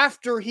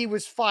after he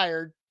was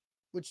fired,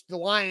 which the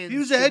Lions... He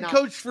was a head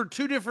coach for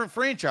two different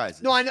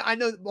franchises. No, I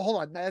know.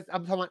 Hold on. I'm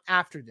talking about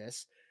after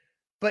this.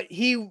 But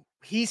he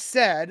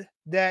said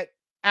that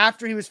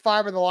after he was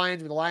fired by the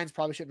Lions, but the Lions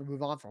probably shouldn't have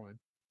moved on from him,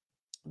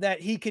 that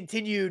he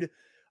continued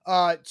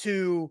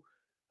to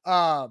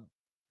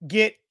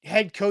get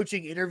head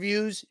coaching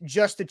interviews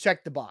just to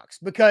check the box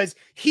because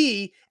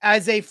he,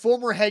 as a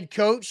former head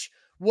coach,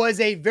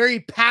 was a very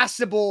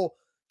passable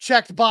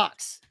checked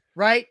box,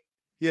 right?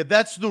 Yeah,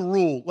 that's the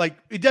rule. Like,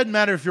 it doesn't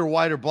matter if you're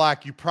white or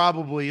black.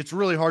 It's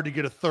really hard to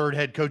get a third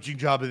head coaching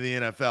job in the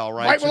NFL,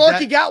 right? Mike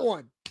Mularkey got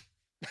one.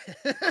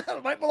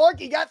 Mike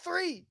Mularkey got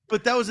 3.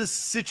 But that was a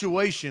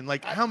situation.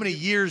 Like, how many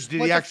years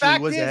did he actually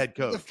was a head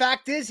coach? The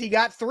fact is he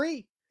got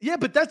 3. Yeah,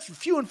 but that's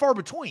few and far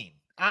between.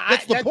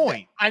 That's the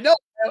point. I know.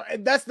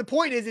 That's the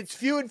point is it's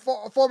few and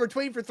far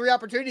between for 3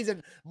 opportunities,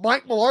 and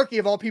Mike Mularkey,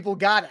 of all people,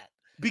 got it.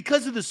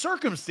 Because of the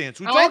circumstance.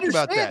 We talked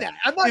about that.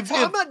 I'm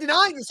not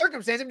denying the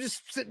circumstance. I'm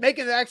just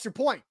making an extra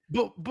point.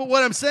 But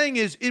what I'm saying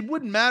is it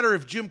wouldn't matter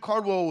if Jim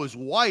Caldwell was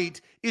white.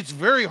 It's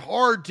very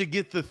hard to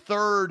get the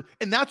third.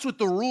 And that's what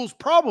the rule's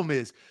problem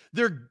is.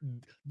 The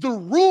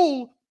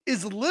rule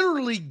is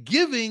literally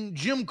giving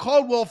Jim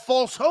Caldwell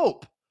false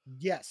hope.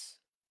 Yes.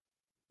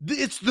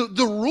 It's the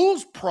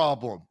rules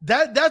problem.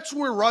 That's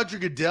where Roger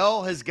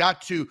Goodell has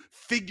got to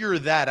figure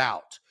that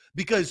out,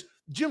 because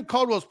Jim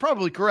Caldwell's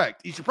probably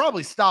correct. He should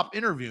probably stop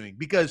interviewing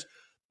because,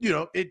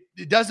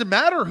 it doesn't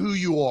matter who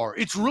you are.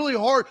 It's really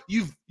hard.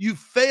 You've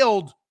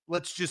failed.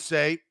 Let's just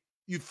say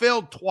you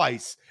failed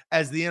twice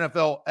as an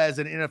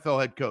NFL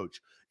head coach.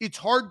 It's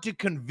hard to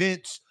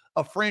convince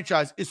a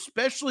franchise,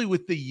 especially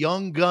with the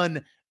young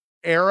gun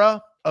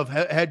era of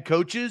head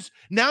coaches.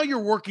 Now you're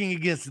working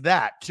against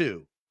that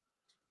too.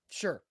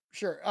 Sure.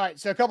 All right.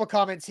 So a couple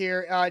comments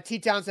here.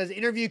 T-Town says,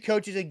 interview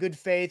coaches in good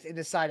faith and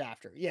decide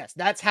after. Yes,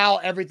 that's how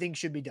everything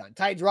should be done.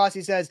 Titans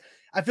Rossi says,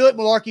 I feel like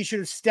Mularkey should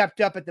have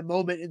stepped up at the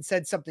moment and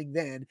said something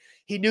then.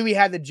 He knew he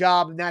had the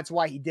job, and that's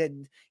why he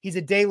didn't. He's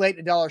a day late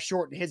and $1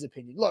 short in his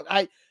opinion. Look,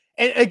 and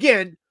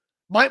again,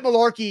 Mike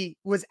Mularkey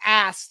was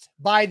asked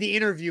by the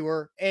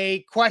interviewer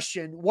a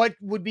question, what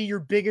would be your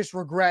biggest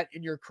regret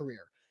in your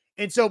career?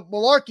 And so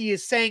Mularkey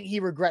is saying he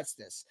regrets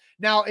this.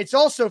 Now, it's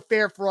also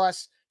fair for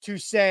us to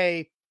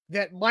say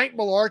that Mike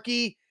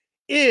Mularkey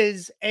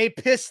is a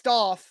pissed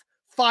off,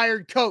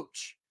 fired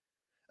coach.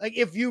 Like,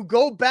 if you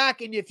go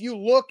back and if you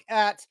look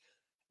at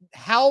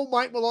how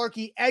Mike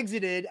Mularkey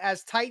exited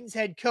as Titans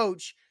head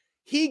coach,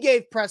 he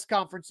gave press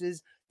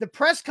conferences. The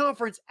press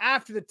conference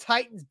after the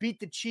Titans beat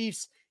the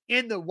Chiefs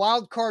in the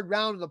wild card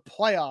round of the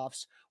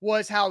playoffs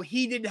was how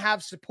he didn't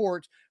have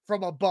support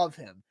from above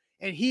him.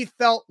 and he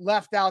felt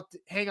left out,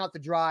 hang out to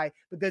dry,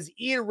 because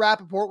Ian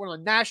Rappaport went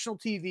on national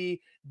TV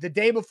the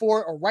day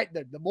before, or right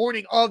the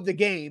morning of the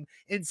game,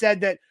 and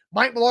said that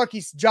Mike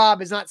Mularkey's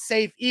job is not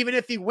safe even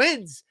if he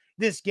wins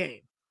this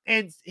game.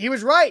 And he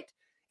was right.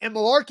 And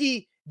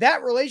Mularkey,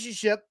 that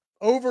relationship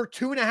over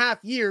 2.5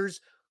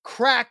 years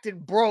cracked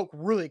and broke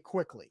really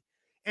quickly.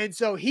 And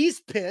so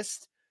he's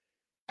pissed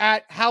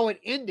at how it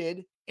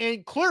ended,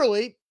 and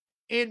clearly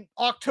in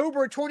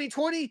October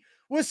 2020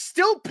 was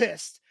still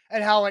pissed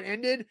at how it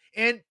ended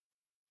and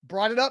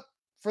brought it up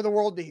for the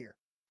world to hear.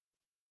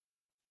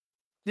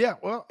 Yeah,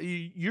 well,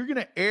 you're going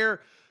to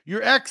air –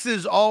 your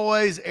exes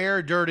always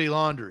air dirty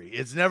laundry.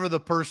 It's never the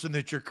person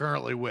that you're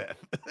currently with.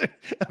 I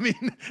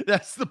mean,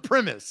 that's the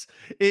premise.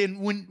 And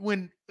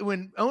when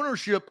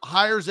ownership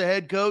hires a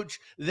head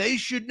coach, they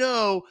should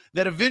know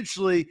that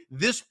eventually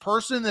this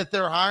person that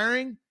they're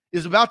hiring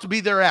is about to be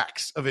their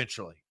ex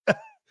eventually.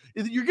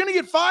 You're going to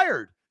get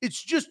fired. It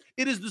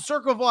is the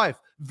circle of life.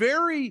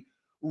 Very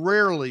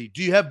rarely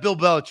do you have Bill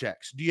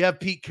Belichick's. Do you have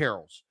Pete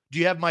Carroll's? Do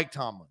you have Mike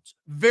Tomlin's?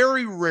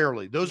 Very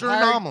rarely. Those are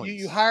anomalies.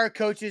 You hire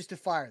coaches to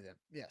fire them.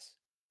 Yes.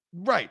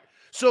 Right.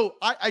 So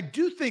I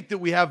do think that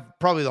we have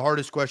probably the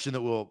hardest question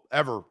that we'll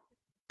ever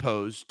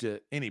pose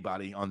to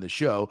anybody on the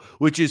show,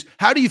 which is,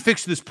 how do you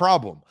fix this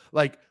problem?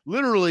 Like,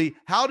 literally,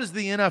 how does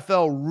the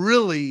NFL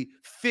really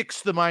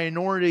fix the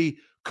minority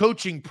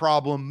coaching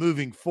problem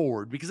moving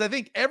forward? Because I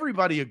think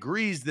everybody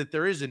agrees that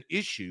there is an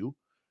issue,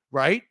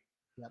 right?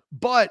 Yep.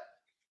 But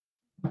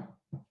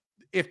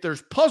if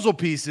there's puzzle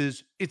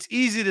pieces, it's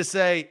easy to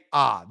say,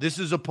 this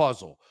is a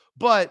puzzle.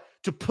 But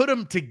to put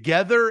them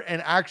together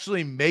and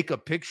actually make a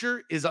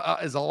picture is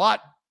a lot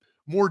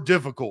more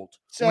difficult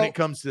when it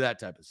comes to that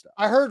type of stuff.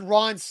 I heard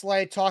Ron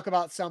Slay talk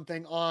about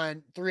something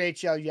on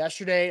 3HL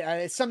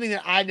yesterday. It's something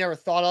that I never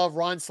thought of.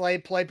 Ron Slay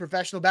played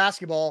professional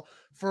basketball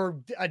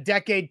for a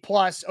decade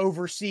plus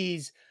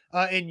overseas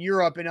in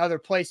Europe and other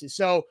places.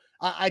 So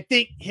I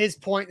think his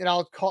point that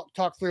I'll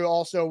talk through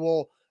also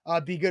will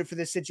be good for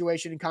this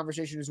situation and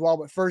conversation as well.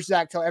 But first,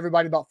 Zach, tell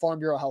everybody about Farm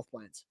Bureau health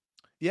plans.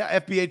 Yeah,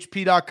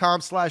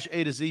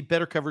 FBHP.com/A to Z.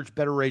 Better coverage,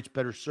 better rates,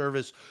 better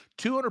service.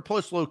 200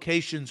 plus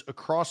locations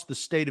across the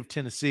state of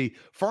Tennessee.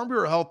 Farm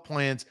Bureau Health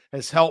Plans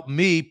has helped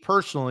me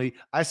personally.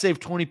 I save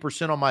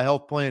 20% on my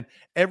health plan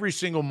every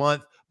single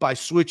month by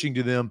switching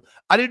to them.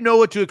 I didn't know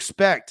what to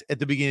expect at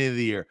the beginning of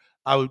the year.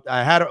 I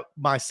had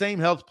my same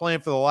health plan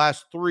for the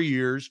last 3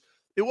 years.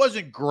 It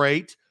wasn't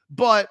great,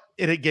 but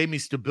it gave me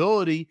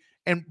stability.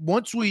 And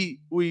once we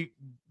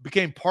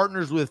became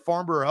partners with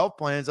Farm Bureau Health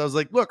Plans, I was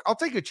like, look, I'll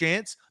take a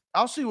chance.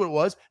 I'll see what it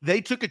was.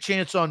 They took a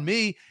chance on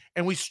me,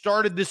 and we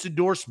started this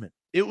endorsement.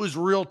 It was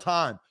real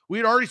time. We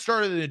had already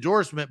started the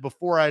endorsement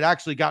before I'd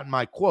actually gotten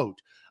my quote.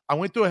 I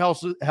went through a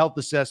health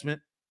assessment.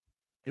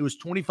 It was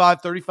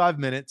 35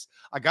 minutes.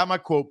 I got my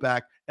quote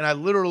back, and I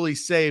literally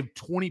saved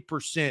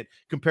 20%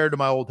 compared to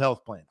my old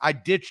health plan. I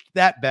ditched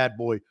that bad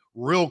boy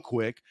real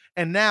quick,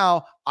 and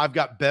now I've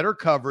got better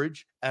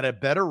coverage at a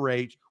better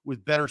rate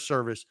with better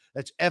service.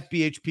 That's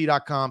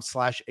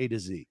FBHP.com/A to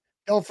Z.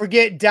 Don't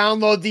forget,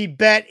 download the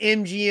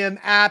BetMGM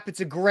app.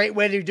 It's a great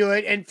way to do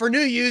it. And for new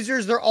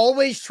users, they're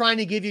always trying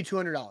to give you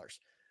 $200.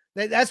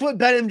 That's what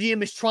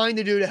BetMGM is trying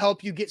to do to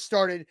help you get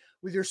started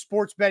with your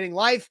sports betting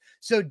life.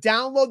 So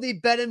download the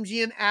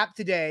BetMGM app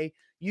today.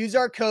 Use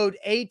our code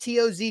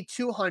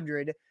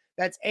ATOZ200.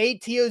 That's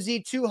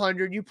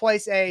ATOZ200. You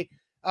place a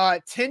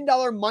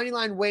 $10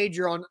 moneyline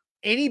wager on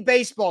any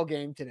baseball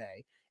game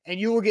today, and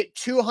you will get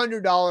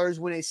 $200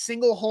 when a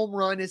single home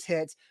run is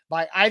hit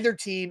by either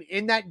team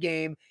in that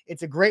game.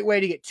 It's a great way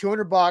to get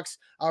 $200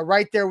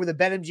 right there with the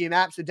BetMGM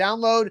app. So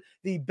download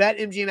the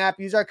BetMGM app,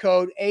 use our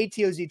code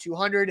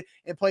ATOZ200,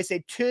 and place a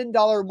 $10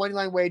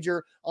 moneyline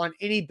wager on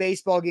any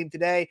baseball game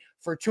today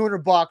for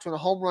 $200 when a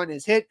home run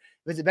is hit.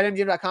 Visit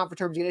BetMGM.com for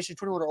terms and conditions.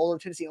 21 or older,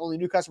 Tennessee only.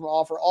 New customer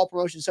offer. All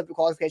promotions subject to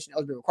qualification and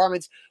eligibility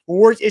requirements.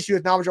 Rewards issued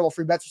with non-withdrawable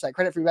free bets or site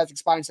credit. Free bets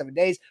expire in 7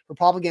 days. For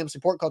problem gambling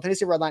support, call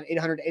Tennessee Redline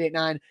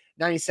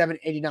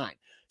 800-889-9789.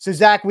 So,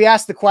 Zach, we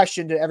asked the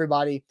question to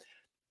everybody: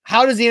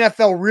 how does the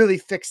NFL really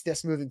fix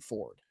this moving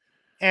forward?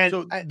 And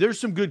so there's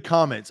some good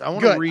comments. I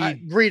want to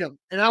read them,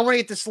 and I want to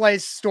get to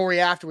Slay's story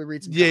after we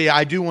read some. Yeah,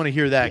 I do want to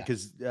hear that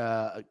because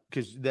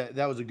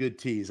that was a good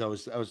tease. I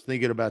was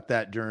thinking about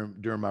that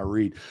during my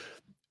read.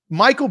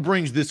 Michael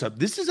brings this up.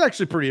 This is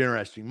actually pretty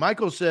interesting.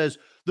 Michael says,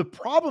 the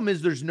problem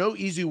is there's no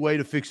easy way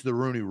to fix the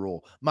Rooney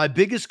Rule. My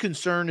biggest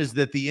concern is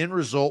that the end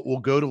result will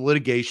go to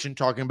litigation,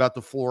 talking about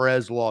the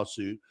Flores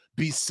lawsuit,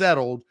 be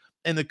settled,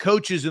 and the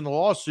coaches in the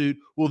lawsuit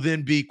will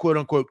then be, quote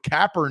unquote,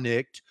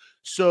 Kaepernicked.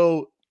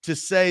 So to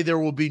say there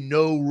will be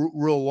no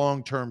real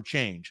long-term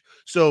change.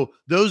 So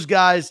those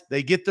guys,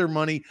 they get their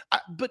money.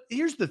 But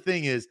here's the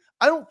thing is,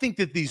 I don't think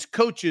that these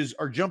coaches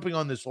are jumping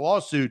on this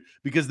lawsuit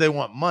because they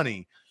want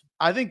money.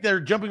 I think they're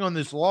jumping on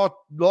this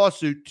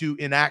lawsuit to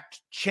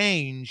enact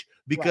change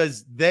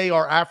because they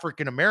are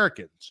African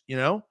Americans,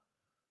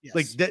 Yes.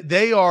 Like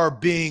they are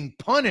being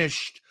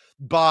punished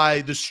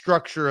by the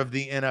structure of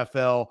the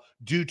NFL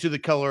due to the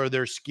color of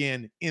their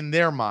skin in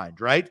their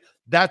mind, right?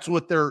 That's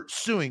what they're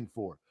suing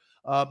for.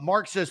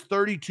 Mark says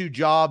 32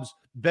 jobs,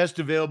 best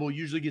available,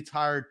 usually gets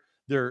hired.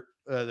 Their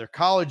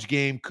college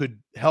game could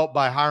help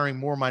by hiring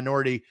more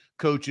minority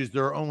coaches.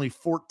 There are only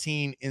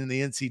 14 in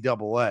the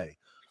NCAA.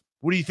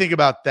 What do you think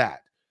about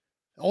that?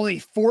 Only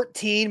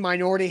 14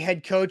 minority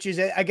head coaches.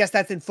 I guess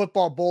that's in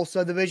football bowl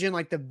subdivision,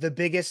 like the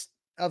biggest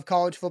of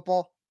college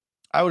football.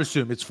 I would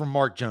assume it's from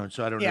Mark Jones,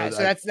 so I don't know. Yeah,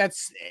 so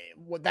that's.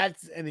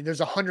 I mean,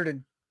 there's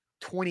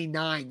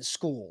 129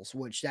 schools,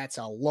 which that's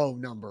a low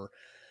number.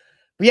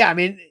 But yeah, I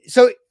mean,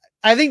 so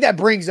I think that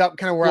brings up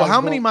kind of where. Well, how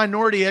many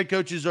minority head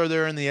coaches are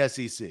there in the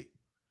SEC?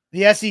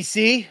 The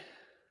SEC.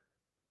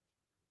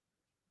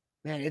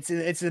 Man, it's in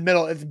the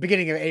middle. It's the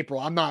beginning of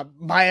April.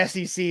 My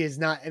SEC is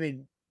not. I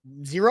mean,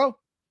 0.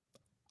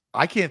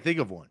 I can't think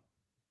of one.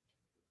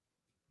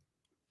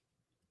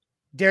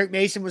 Derek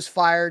Mason was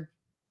fired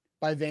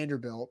by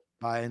Vanderbilt.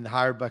 And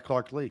hired by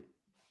Clark Lee.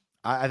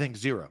 I think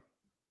 0.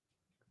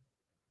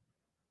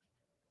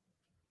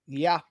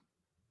 Yeah.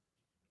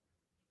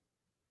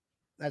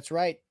 That's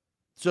right.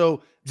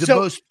 So the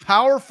most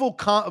powerful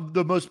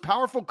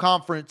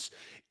conference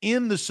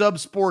in the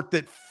subsport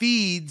that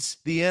feeds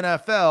the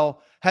NFL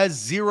has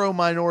 0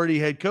 minority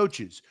head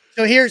coaches.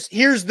 So here's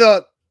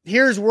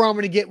where I'm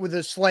going to get with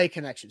the Slay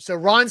connection. So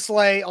Ron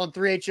Slay on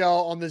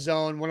 3HL on the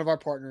Zone, one of our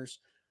partners,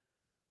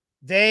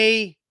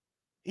 he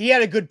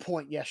had a good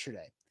point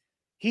yesterday.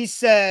 He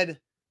said,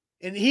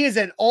 and he is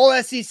an all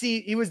SEC.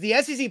 He was the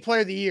SEC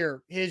player of the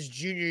year his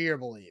junior year, I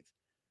believe.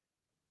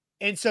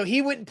 And so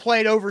he went and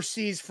played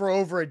overseas for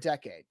over a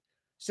decade.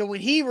 So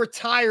when he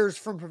retires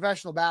from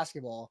professional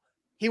basketball,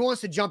 he wants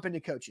to jump into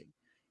coaching.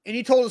 And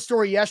he told a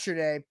story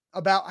yesterday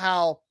about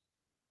how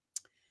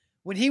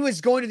when he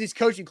was going to these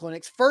coaching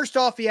clinics, first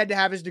off, he had to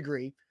have his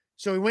degree.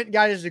 So he went and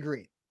got his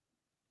degree.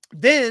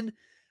 Then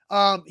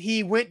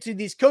he went to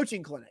these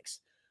coaching clinics.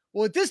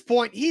 Well, at this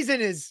point, he's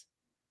in his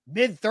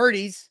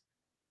mid-30s.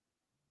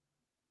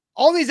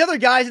 All these other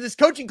guys in this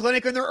coaching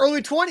clinic are in their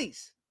early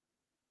 20s.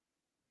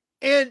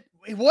 And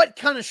what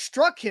kind of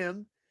struck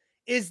him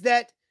is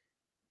that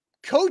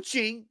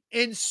coaching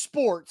in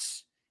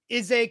sports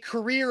is a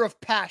career of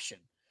passion.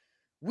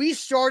 We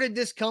started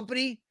this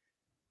company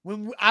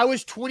when I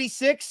was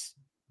 26.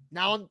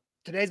 Now,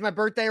 today's my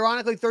birthday,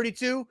 ironically,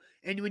 32.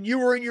 And when you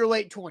were in your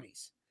late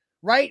 20s,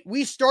 right?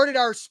 We started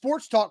our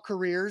sports talk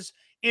careers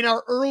in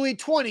our early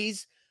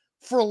 20s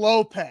for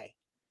low pay.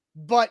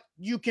 But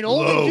you can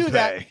only do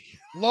that.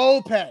 Low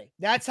pay.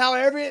 That's how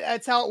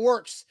it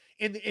works.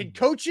 In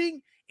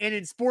coaching and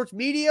in sports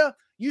media,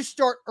 you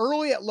start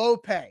early at low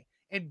pay.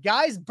 And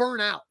guys burn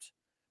out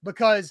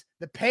because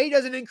the pay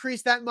doesn't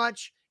increase that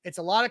much. It's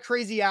a lot of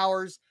crazy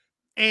hours.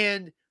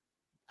 And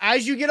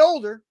as you get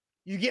older,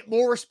 you get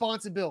more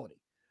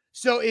responsibility.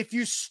 So if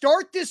you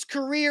start this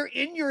career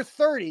in your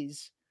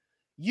 30s,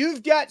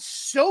 you've got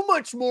so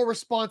much more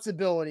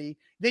responsibility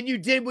than you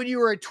did when you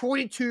were a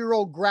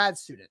 22-year-old grad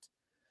student.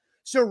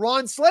 So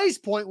Ron Slay's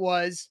point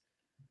was,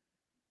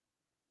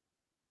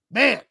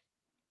 man,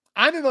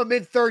 I'm in my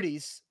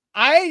mid-30s.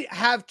 I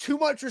have too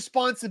much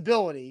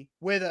responsibility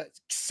with a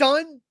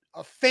son,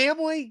 a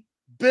family,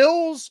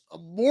 bills, a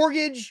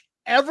mortgage,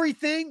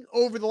 everything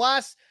over the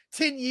last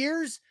 10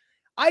 years.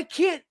 I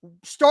can't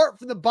start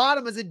from the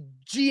bottom as a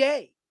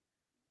GA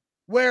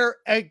where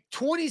a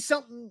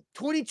 20-something,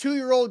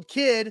 22-year-old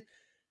kid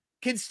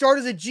can start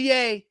as a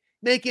GA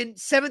making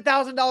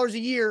 $7,000 a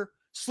year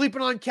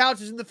sleeping on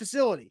couches in the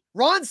facility.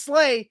 Ron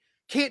Slay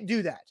can't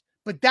do that,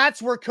 but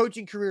that's where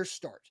coaching careers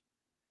start.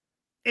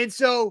 And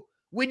so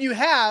when you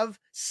have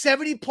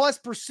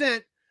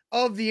 70+%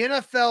 of the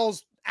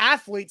NFL's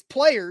athletes,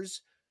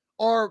 players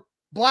are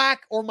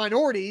black or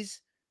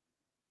minorities,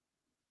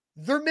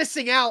 they're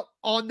missing out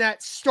on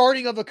that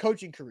starting of a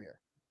coaching career.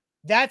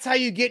 That's how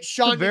you get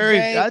Sean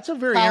McVay, that's a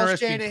very Kyle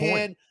interesting Shanahan,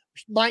 point.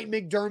 Mike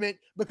McDermott,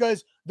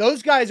 because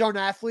those guys aren't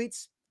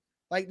athletes.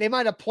 Like they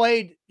might have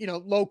played,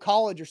 low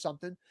college or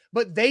something,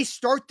 but they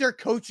start their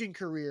coaching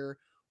career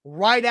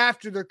right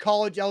after their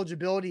college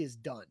eligibility is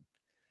done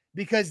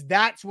because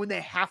that's when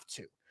they have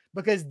to,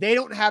 because they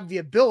don't have the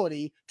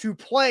ability to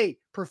play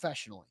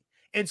professionally.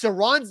 And so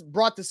Ron's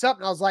brought this up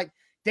and I was like,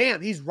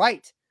 damn, he's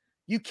right.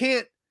 You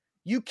can't,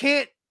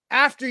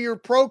 after your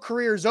pro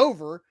career is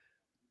over,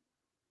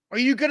 are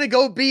you going to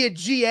go be a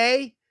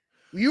GA?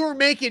 You were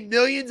making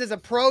millions as a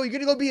pro. You're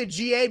going to go be a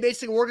GA,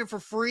 basically working for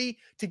free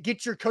to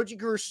get your coaching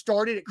career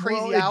started at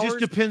crazy hours. It just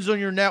depends on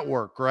your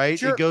network, right?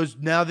 Sure.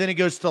 Then it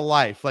goes to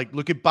life. Like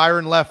look at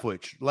Byron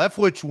Leftwich.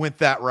 Leftwich went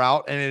that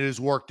route and it has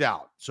worked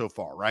out so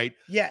far, right?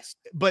 Yes.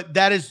 But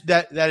that is,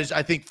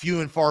 I think, few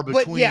and far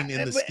between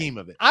in the scheme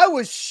of it. I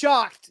was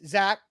shocked,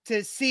 Zach,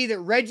 to see that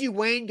Reggie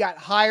Wayne got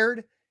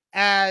hired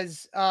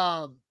as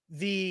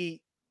the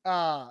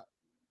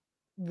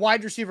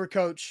wide receiver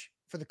coach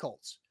for the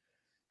Colts.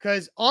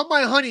 Because on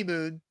my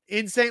honeymoon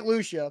in St.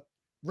 Lucia,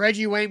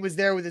 Reggie Wayne was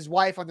there with his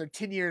wife on their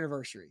 10-year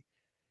anniversary.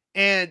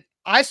 And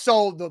I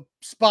saw the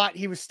spot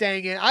he was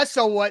staying in. I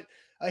saw what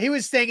he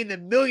was staying in the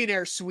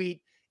millionaire suite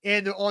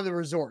on the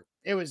resort.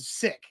 It was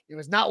sick. It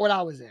was not what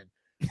I was in.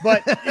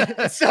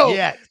 But so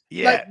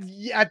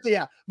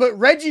yeah. But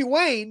Reggie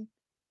Wayne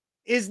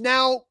is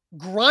now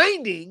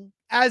grinding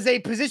as a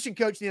position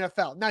coach in the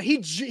NFL. Now he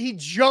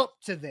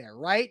jumped to there,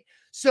 right?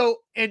 So,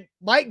 and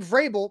Mike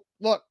Vrabel,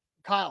 look,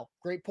 Kyle,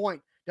 great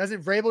point.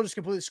 Doesn't Vrabel just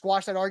completely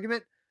squash that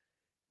argument?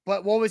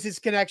 But what was his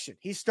connection?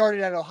 He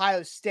started at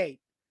Ohio State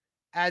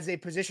as a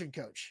position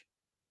coach.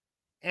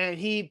 And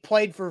he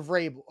played for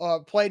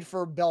Vrabel, played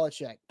for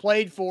Belichick,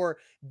 played for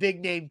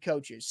big name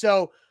coaches.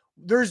 So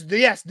there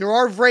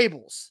are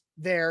Vrabels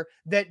there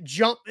that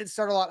jump and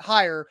start a lot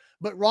higher.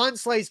 But Ron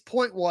Slay's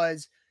point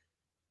was,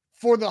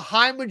 for the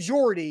high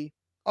majority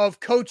of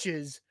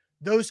coaches,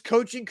 those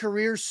coaching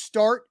careers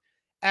start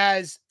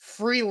as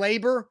free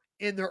labor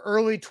in their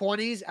early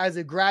 20s as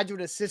a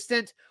graduate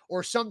assistant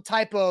or some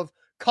type of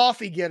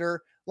coffee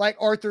getter like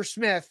Arthur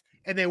Smith,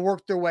 and they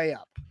work their way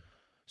up.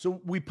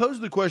 So we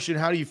posed the question,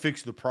 how do you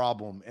fix the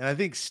problem? And I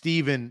think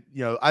Steven,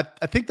 I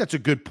think that's a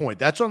good point.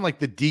 That's on like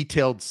the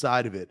detailed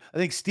side of it. I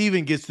think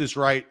Steven gets this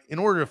right. In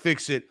order to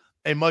fix it,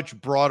 a much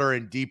broader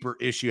and deeper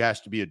issue has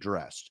to be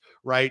addressed,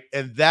 right?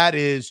 And that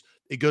is,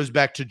 it goes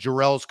back to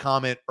Jarrell's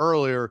comment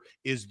earlier,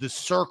 is the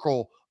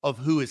circle of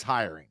who is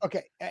hiring.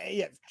 Okay.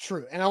 Yeah,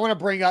 true. And I want to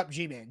bring up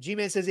G-Man.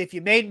 G-Man says, if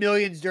you made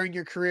millions during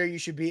your career, you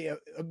should be able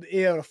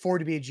to afford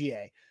to be a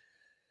GA.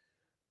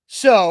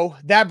 So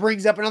that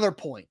brings up another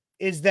point,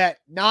 is that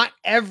not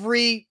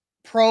every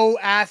pro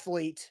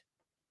athlete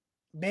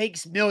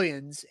makes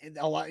millions. And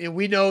a lot, and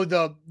we know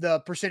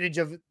the percentage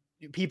of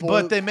people,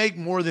 but they make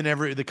more than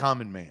the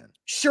common man.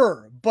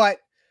 Sure. But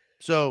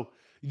so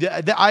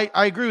I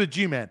agree with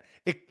G-Man.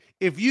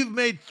 If you've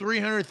made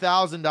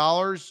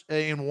 $300,000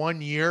 in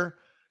 1 year,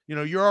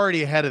 you're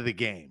already ahead of the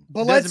game.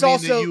 But let's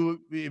also,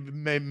 you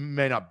may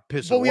not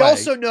piss but away.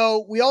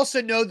 we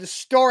also know the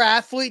star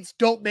athletes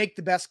don't make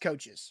the best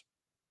coaches,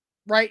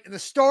 right? And the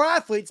star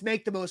athletes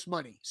make the most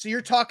money. So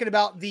you're talking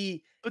about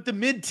but the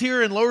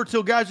mid-tier and lower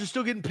tier guys are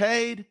still getting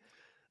paid.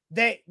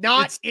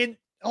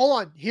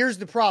 Hold on. Here's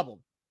the problem.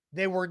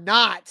 They were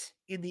not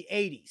in the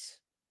 80s,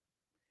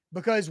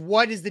 because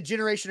what is the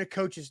generation of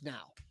coaches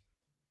now?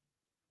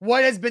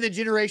 What has been the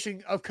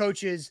generation of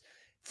coaches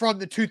from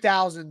the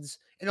 2000s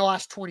in the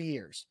last 20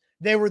 years?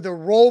 They were the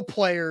role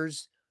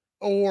players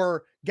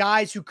or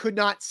guys who could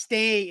not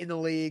stay in the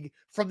league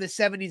from the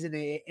 70s and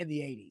the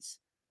 80s.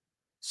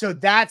 So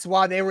that's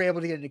why they were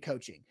able to get into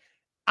coaching.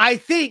 I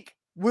think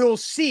we'll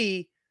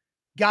see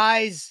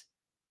guys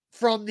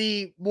from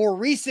the more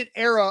recent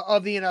era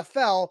of the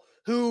NFL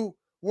who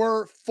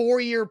were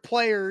 4-year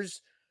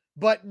players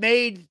but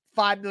made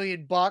 $5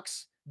 million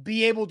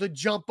be able to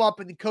jump up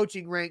in the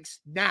coaching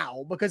ranks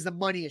now because the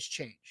money has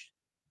changed.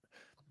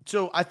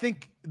 So I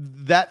think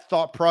that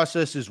thought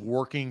process is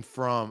working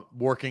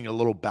a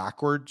little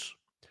backwards.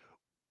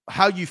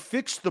 How you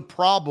fix the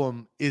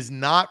problem is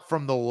not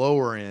from the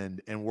lower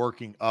end and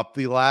working up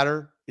the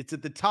ladder. It's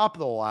at the top of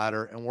the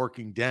ladder and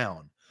working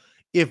down.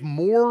 If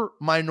more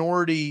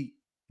minority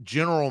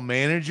general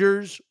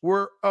managers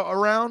were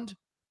around,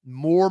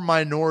 more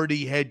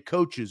minority head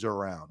coaches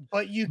around.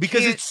 But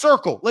because it's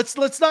circle. Let's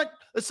not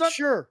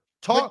sure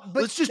talk.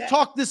 Let's just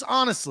talk this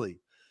honestly.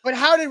 But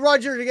how did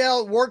Roger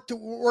Goodell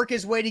work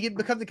his way to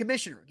become the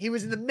commissioner? He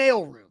was in the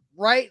mailroom,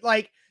 right?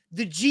 Like,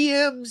 the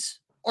GMs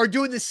are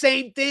doing the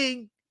same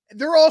thing.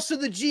 They're also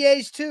the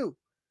GAs too.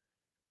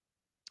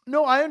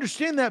 No, I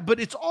understand that,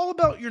 but it's all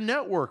about your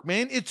network,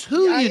 man. It's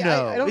who you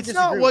know. It's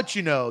not what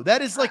you know.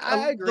 That is like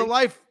the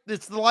life.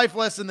 It's the life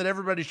lesson that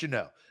everybody should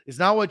know. It's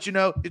not what you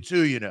know. It's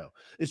who you know,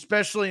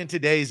 especially in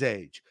today's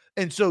age.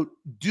 And so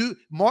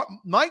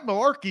Mike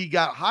Mularkey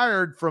got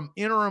hired from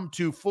interim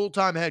to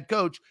full-time head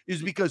coach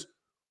is because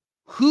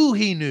who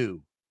he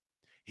knew.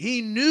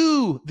 He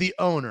knew the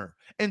owner.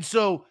 And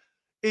so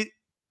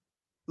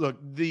look,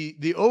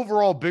 the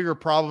overall bigger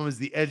problem is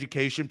the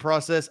education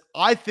process.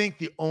 I think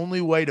the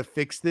only way to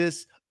fix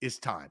this is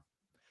time.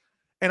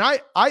 And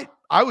I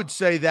would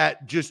say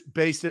that, just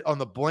based it on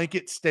the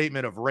blanket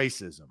statement of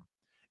racism,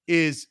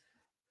 is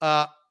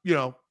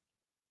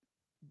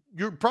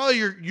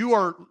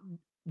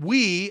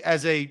we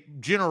as a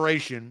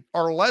generation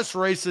are less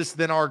racist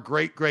than our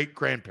great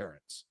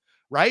grandparents,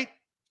 right?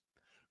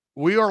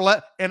 We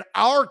are and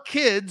our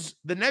kids,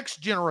 the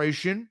next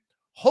generation,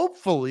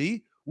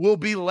 hopefully will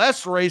be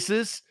less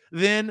racist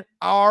than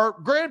our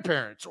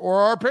grandparents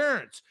or our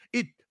parents.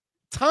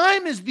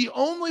 Time is the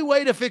only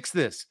way to fix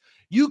this.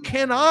 You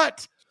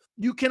cannot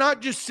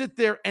just sit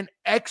there and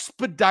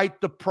expedite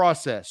the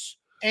process.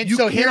 And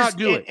so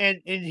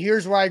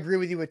here's where I agree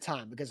with you with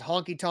time, because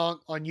Honky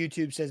Tonk on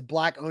YouTube says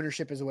black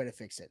ownership is the way to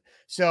fix it.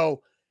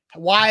 So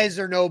why is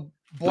there no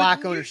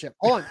black ownership?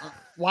 Hold on.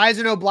 Why is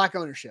there no black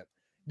ownership?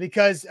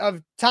 Because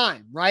of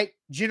time, right?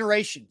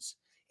 Generations.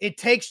 It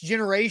takes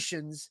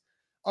generations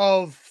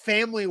of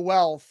family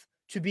wealth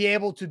to be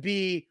able to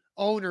be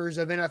owners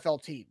of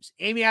NFL teams.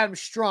 Amy Adams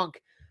Strunk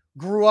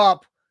grew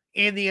up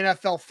in the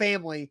NFL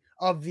family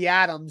of the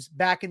Adams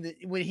back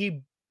when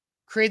he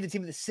created the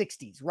team in the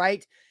 60s,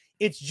 right?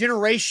 It's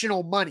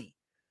generational money.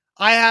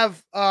 I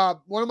have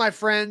one of my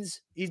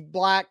friends, he's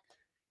black.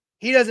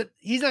 He's not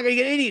going to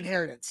get any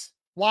inheritance.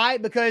 Why?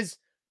 Because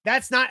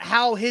that's not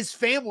how his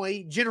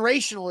family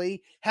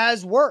generationally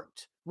has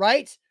worked,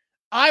 right?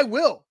 I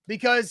will,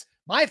 because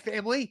my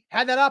family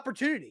had that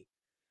opportunity.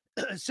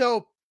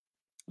 So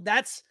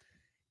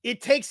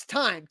it takes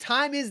time.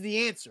 Time is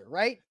the answer,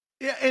 right?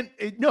 Yeah, and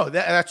no,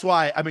 that's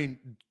why. I mean,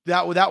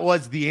 that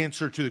was the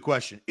answer to the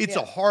question. It's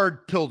a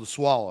hard pill to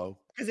swallow.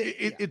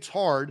 It's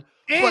hard,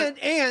 but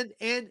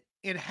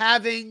and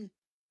having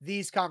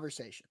these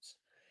conversations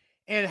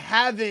and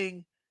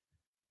having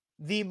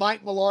the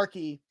Mike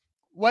Mularkey,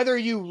 whether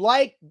you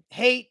like,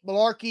 hate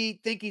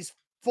Mularkey, think he's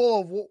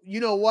full of, you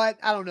know what,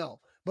 I don't know,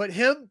 but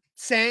him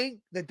saying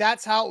that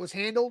that's how it was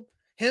handled,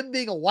 him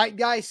being a white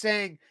guy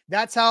saying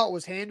that's how it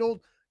was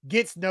handled,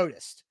 gets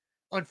noticed,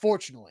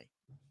 unfortunately.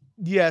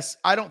 yes,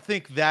 I don't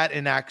think that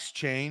enacts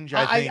change.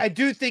 I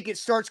do think it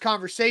starts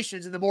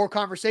conversations, and the more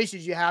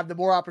conversations you have, the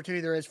more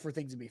opportunity there is for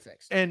things to be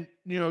fixed. And,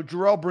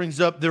 Jarrell brings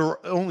up there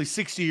were only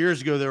 60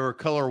 years ago, there were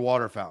color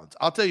water fountains.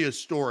 I'll tell you a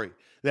story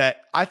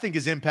that I think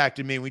has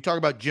impacted me. We talk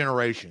about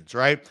generations,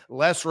 right?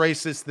 Less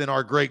racist than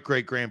our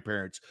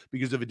great-great-grandparents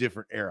because of a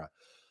different era.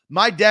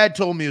 My dad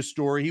told me a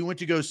story. He went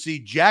to go see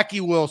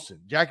Jackie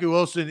Wilson. Jackie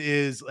Wilson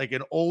is like a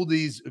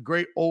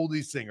great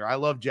oldies singer. I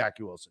love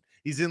Jackie Wilson.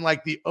 He's in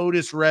like the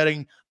Otis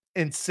Redding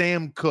and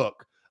Sam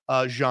Cooke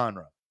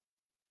genre.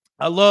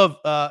 I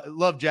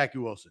love Jackie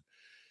Wilson.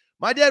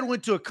 My dad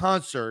went to a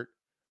concert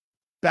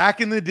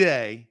back in the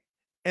day,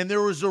 and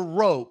there was a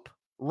rope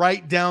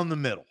right down the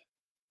middle.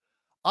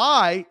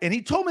 And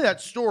he told me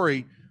that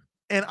story,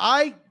 and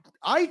I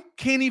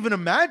can't even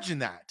imagine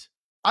that.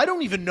 I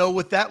don't even know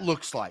what that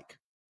looks like.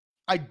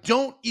 I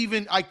can't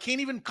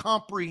even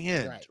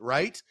comprehend,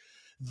 right?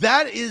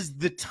 That is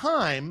the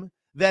time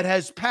that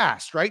has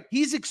passed, right?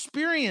 He's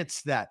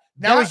experienced that.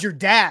 That was your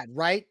dad,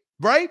 right?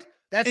 Right?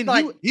 That's and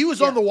like, he was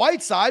on the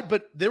white side,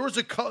 but there was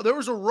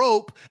a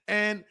rope,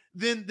 and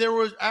then there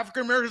was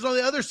African Americans on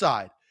the other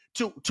side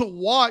to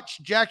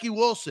watch Jackie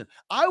Wilson.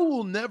 I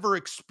will never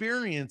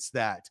experience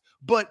that,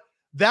 but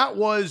that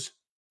was,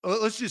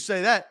 let's just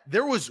say that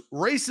there was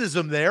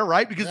racism there,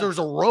 right? Because there was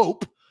a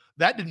rope.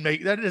 That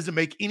doesn't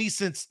make any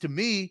sense to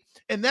me,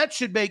 and that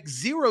should make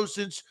zero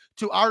sense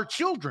to our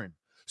children.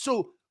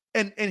 So,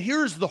 and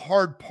here's the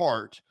hard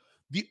part: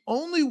 the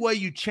only way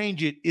you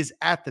change it is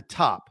at the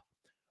top.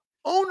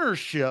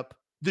 Ownership,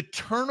 the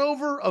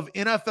turnover of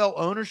NFL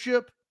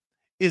ownership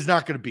is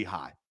not going to be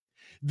high.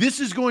 This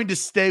is going to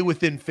stay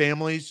within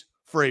families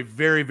for a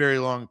very, very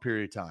long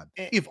period of time.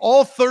 If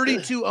all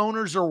 32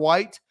 owners are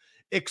white,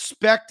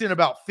 expect in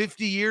about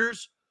 50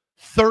 years,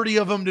 30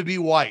 of them to be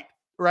white,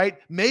 right?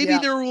 Maybe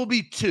there will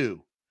be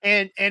 2.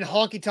 And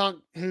Honky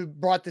Tonk, who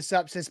brought this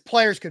up, says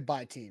players could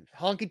buy teams.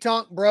 Honky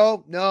Tonk,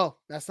 bro, no,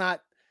 that's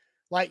not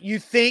like you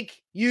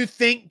think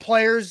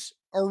players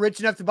are rich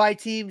enough to buy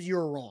teams.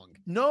 You're wrong.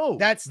 No,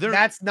 that's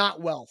not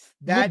wealth.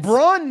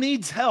 LeBron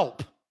needs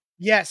help.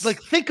 Yes.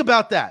 Like, think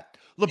about that.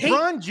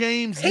 LeBron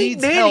James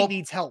needs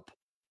help.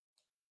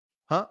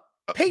 Huh?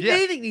 Peyton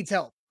Manning needs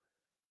help.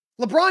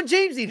 LeBron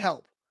James need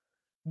help.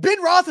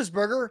 Ben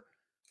Roethlisberger,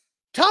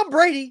 Tom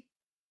Brady,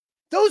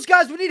 those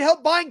guys would need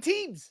help buying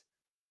teams.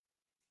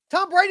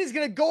 Tom Brady's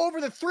going to go over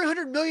the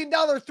 $300 million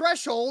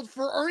threshold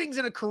for earnings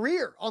in a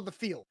career on the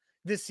field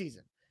this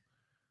season.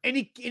 And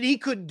he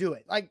couldn't do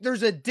it. Like,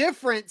 there's a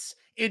difference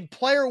in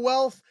player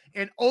wealth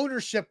and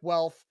ownership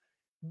wealth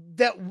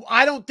that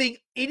I don't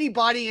think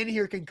anybody in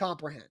here can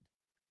comprehend.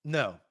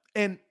 No.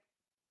 And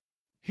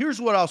here's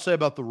what I'll say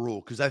about the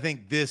rule, because I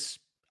think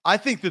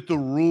that the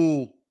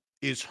rule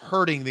is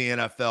hurting the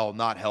NFL,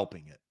 not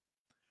helping it.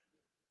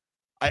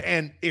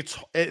 And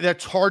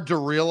that's hard to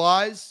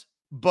realize,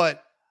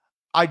 but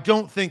I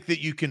don't think that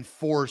you can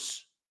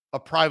force a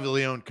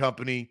privately owned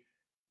company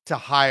to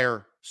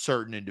hire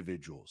certain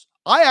individuals.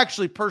 I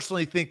actually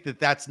personally think that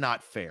that's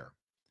not fair.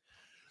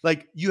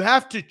 Like, you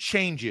have to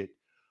change it,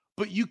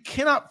 but you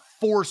cannot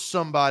force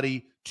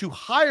somebody to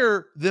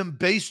hire them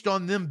based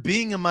on them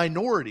being a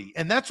minority.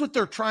 And that's what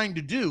they're trying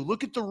to do.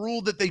 Look at the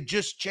rule that they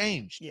just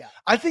changed. Yeah.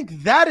 I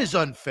think that is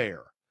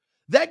unfair.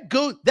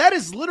 That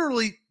is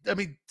literally, I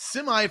mean,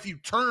 if you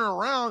turn it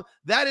around,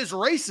 that is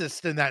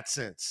racist in that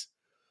sense.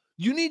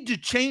 You need to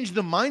change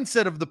the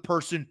mindset of the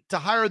person to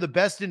hire the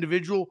best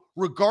individual,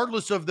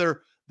 regardless of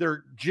their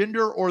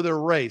gender or their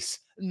race,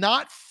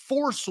 not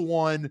force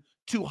one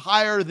to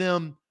hire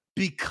them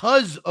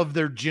because of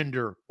their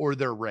gender or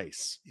their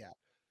race. Yeah.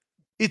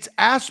 It's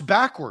ass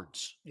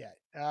backwards. Yeah.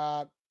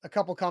 A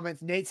couple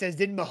comments. Nate says,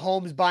 didn't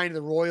Mahomes buy into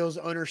the Royals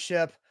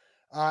ownership?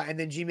 And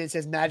then G-Man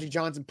says Magic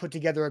Johnson put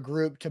together a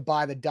group to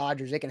buy the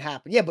Dodgers. It can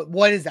happen. Yeah, but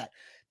what is that?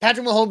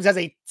 Patrick Mahomes has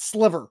a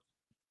sliver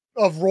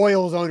of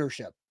Royals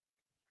ownership,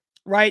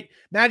 right?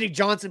 Magic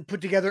Johnson put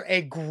together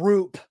a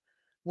group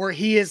where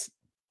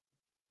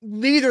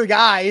neither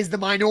guy is the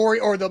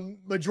minority or the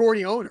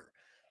majority owner.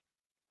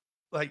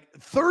 Like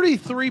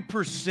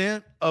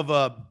 33% of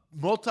a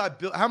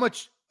multi-bill. How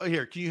much?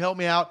 Here, can you help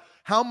me out?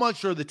 How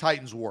much are the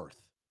Titans worth?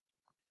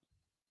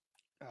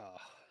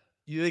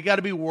 They got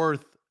to be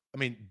worth,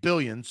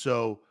 billions.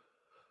 So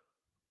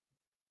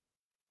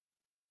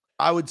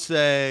I would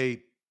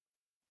say,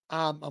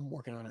 I'm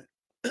working on it.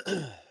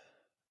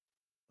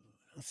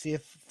 Let's see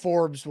if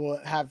Forbes will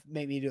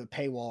make me do a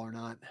paywall or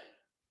not.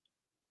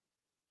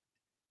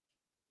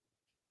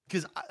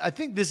 because I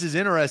think this is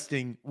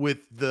interesting with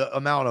the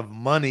amount of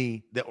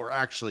money that we're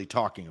actually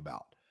talking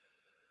about.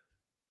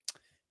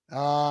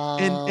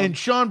 And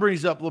Sean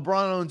brings up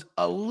LeBron owns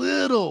a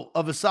little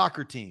of a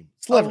soccer team.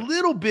 Sliver. A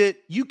little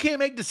bit. You can't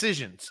make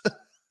decisions.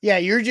 Yeah,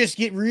 you're just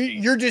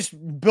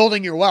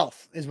building your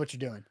wealth is what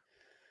you're doing.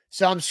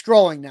 So I'm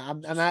scrolling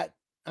now.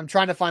 I'm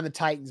trying to find the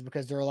Titans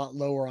because they're a lot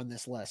lower on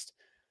this list.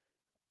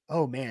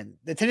 Oh man,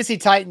 the Tennessee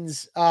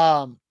Titans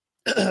value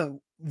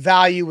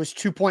was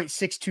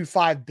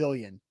 $2.625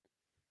 billion.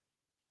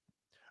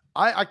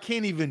 I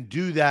can't even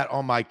do that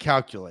on my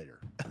calculator.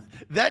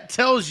 That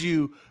tells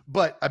you,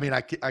 but I mean,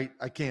 I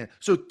can't.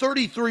 So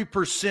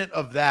 33%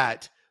 of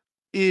that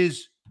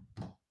is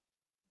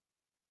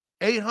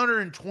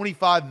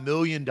 $825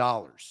 million.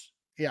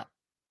 Yeah.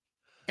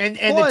 And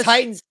Plus,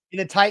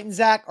 the Titans,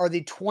 Zach, are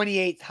the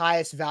 28th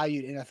highest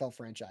valued NFL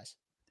franchise.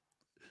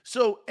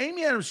 So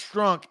Amy Adams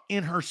Strunk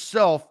in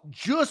herself,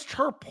 just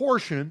her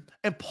portion,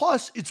 and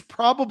plus it's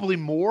probably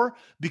more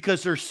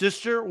because her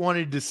sister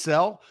wanted to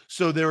sell.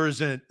 So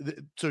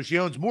so she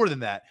owns more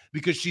than that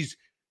because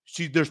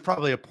there's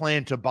probably a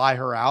plan to buy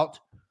her out.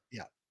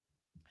 Yeah.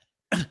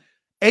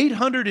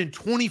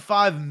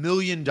 $825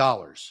 million.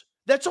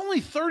 That's only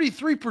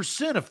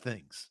 33% of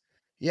things.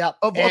 Yep.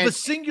 Of a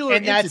singular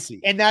entity.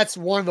 That's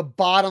one of the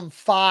bottom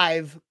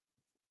 5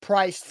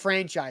 priced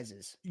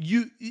franchises.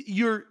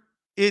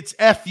 It's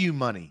FU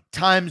money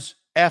times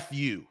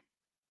FU.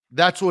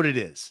 That's what it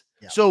is.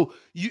 Yeah. So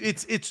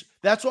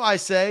that's why I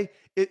say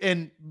it,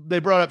 and they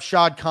brought up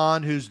Shad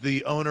Khan, who's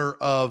the owner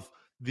of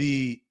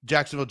the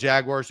Jacksonville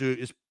Jaguars, who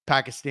is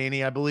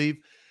Pakistani, I believe.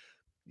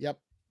 Yep.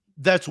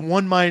 That's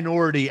one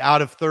minority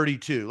out of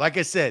 32. Like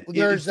I said,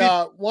 there's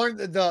one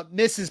the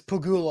Mrs.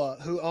 Pagula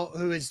who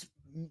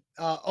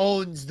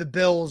owns the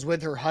Bills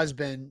with her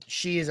husband.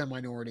 She is a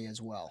minority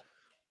as well.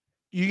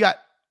 You got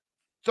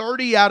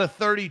 30 out of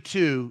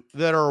 32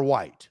 that are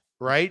white,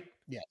 right?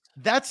 Yeah.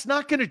 That's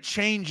not going to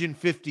change in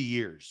 50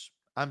 years.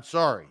 I'm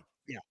sorry.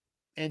 Yeah.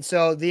 And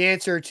so the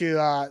answer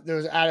to there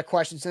was out of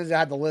question since I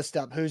had the list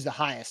up, who's the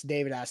highest?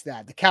 David asked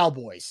that. The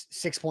Cowboys,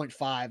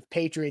 6.5,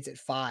 Patriots at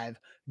 5,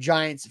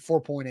 Giants at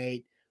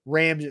 4.8,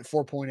 Rams at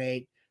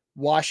 4.8,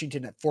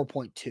 Washington at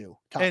 4.2,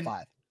 top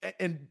 5.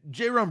 And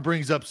J-Rum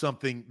brings up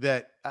something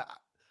that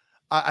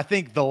I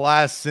think the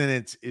last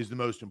sentence is the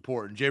most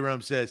important.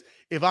 J-Rum says,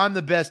 if I'm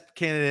the best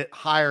candidate,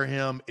 hire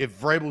him.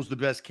 If Vrabel's the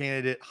best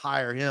candidate,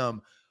 hire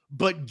him,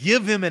 but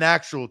give him an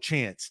actual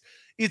chance.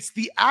 It's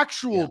the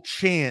actual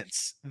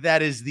chance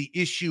that is the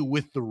issue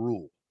with the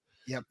rule.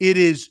 Yep. It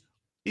is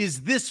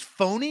this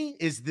phony?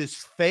 Is this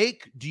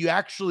fake? Do you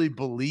actually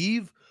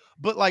believe?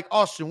 But like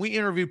Austin, we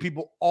interview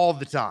people all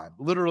the time,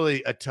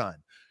 literally a ton.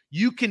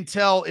 You can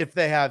tell if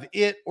they have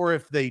it or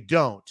if they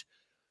don't.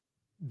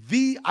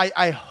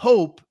 I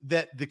hope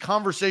that the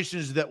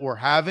conversations that we're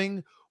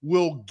having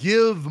will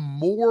give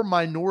more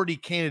minority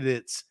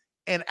candidates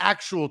an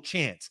actual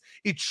chance.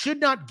 It should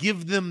not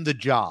give them the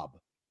job.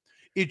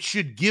 It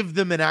should give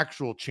them an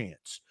actual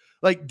chance.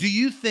 Like, do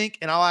you think,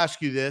 and I'll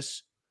ask you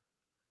this,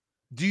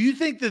 do you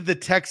think that the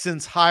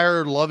Texans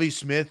hired Lovie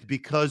Smith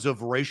because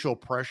of racial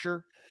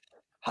pressure?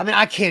 I mean,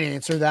 I can't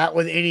answer that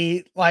with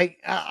any,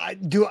 I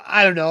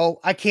don't know.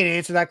 I can't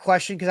answer that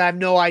question because I have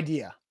no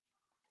idea.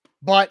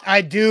 But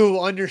I do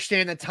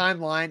understand the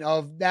timeline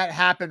of that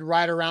happened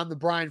right around the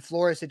Brian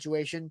Flores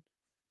situation.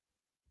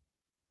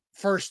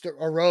 First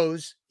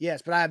arose,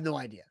 yes, but I have no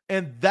idea.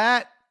 And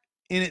that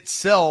in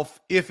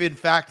itself, if in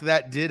fact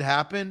that did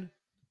happen,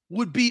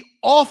 would be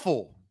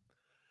awful.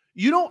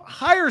 You don't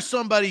hire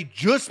somebody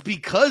just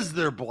because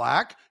they're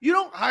black. You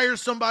don't hire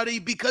somebody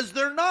because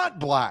they're not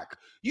black.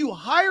 You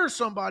hire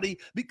somebody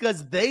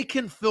because they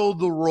can fill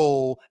the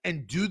role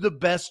and do the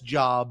best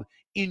job,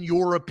 in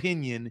your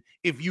opinion,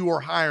 if you are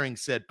hiring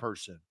said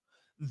person.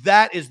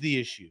 That is the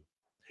issue.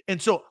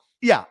 And so,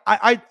 yeah,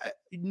 I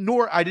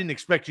didn't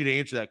expect you to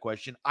answer that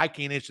question. I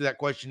can't answer that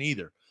question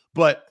either.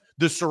 But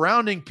the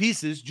surrounding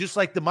pieces, just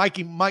like the Mike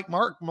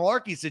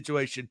Mularkey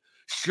situation,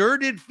 sure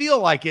did feel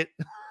like it.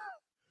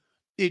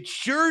 It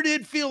sure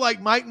did feel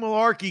like Mike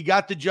Mularkey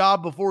got the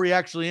job before he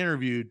actually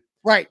interviewed.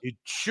 Right. It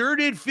sure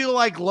did feel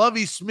like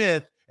Lovie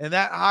Smith and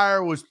that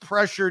hire was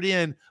pressured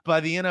in by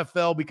the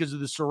NFL because of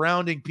the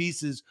surrounding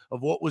pieces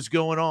of what was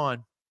going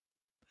on.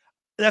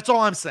 That's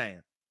all I'm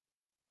saying.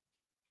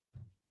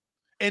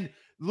 And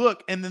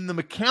look, and then the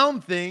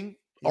McCown thing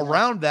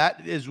around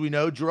that, as we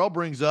know, Jarrell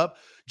brings up,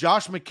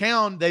 Josh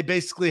McCown, they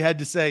basically had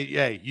to say,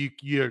 hey,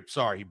 you're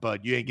sorry,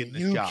 bud, you ain't getting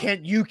this job.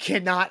 You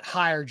cannot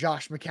hire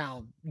Josh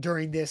McCown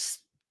during this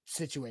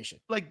situation.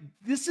 Like,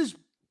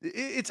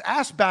 it's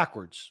ass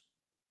backwards.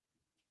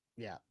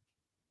 Yeah.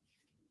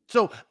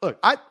 So, look,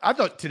 I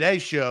thought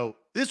today's show,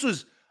 this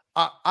was,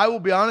 I will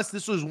be honest,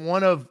 this was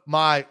one of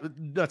my,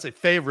 not say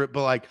favorite,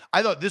 but like,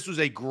 I thought this was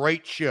a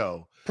great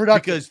show.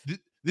 Productive. Because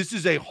this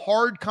is a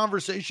hard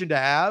conversation to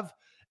have.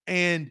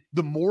 And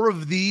the more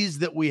of these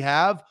that we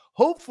have,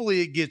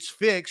 hopefully it gets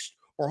fixed,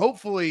 or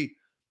hopefully,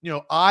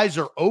 eyes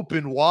are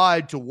open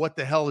wide to what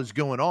the hell is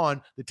going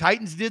on. The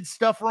Titans did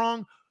stuff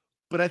wrong.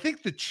 but I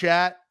think the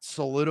chat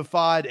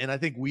solidified, and I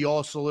think we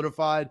all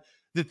solidified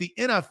that the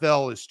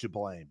NFL is to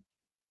blame.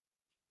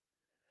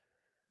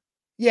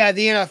 Yeah,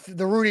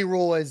 the Rooney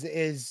Rule has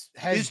Is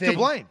been to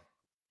blame.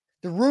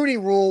 The Rooney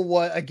Rule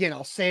was, again,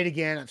 I'll say it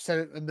again. I've said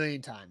it a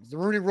million times. The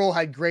Rooney Rule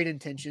had great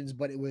intentions,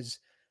 but it was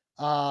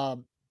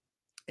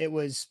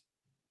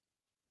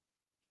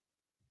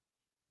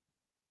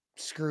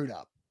screwed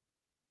up.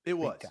 It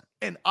was.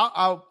 And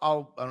I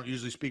don't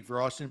usually speak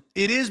for Austin.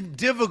 It is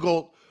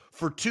difficult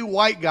for two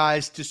white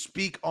guys to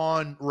speak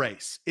on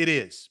race. It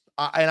is.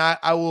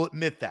 I will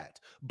admit that.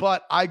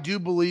 But I do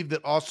believe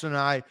that Austin and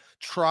I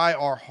try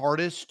our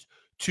hardest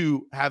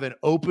to have an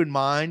open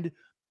mind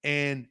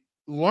and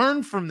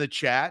learn from the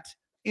chat,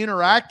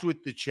 interact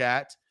with the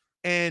chat,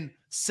 and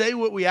say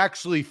what we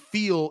actually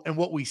feel and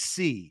what we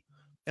see.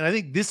 And I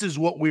think this is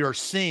what we are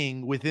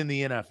seeing within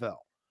the NFL.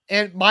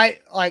 And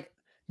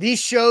these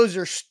shows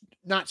are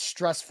not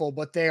stressful,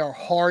 but they are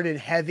hard and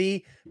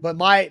heavy. But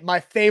my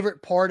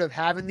favorite part of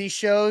having these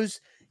shows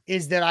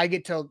is that I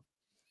get to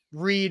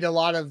read a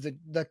lot of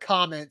the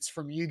comments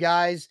from you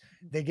guys.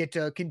 They get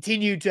to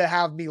continue to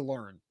have me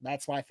learn.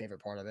 That's my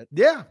favorite part of it.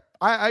 Yeah,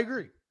 I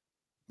agree.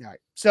 All right.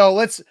 So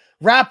let's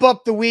wrap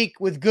up the week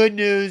with good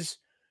news,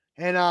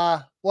 and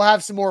we'll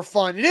have some more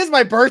fun. It is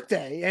my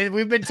birthday, and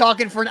we've been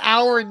talking for an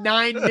hour and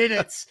 9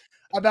 minutes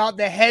about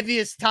the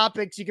heaviest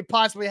topics you could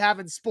possibly have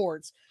in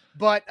sports.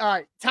 But all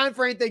right, time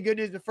for anything good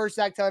news. But first,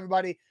 Zach, tell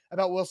everybody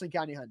about Wilson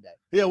County Hyundai.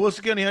 Yeah,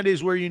 Wilson County Hyundai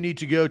is where you need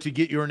to go to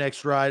get your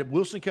next ride.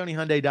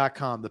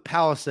 WilsonCountyHyundai.com. The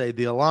Palisade,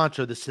 the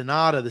Elantra, the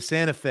Sonata, the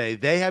Santa Fe,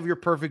 they have your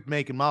perfect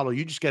make and model.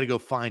 You just got to go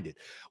find it.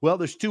 Well,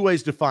 there's two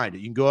ways to find it.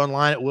 You can go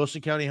online at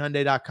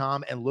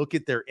WilsonCountyHyundai.com and look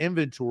at their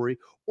inventory,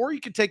 or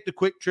you can take the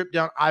quick trip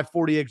down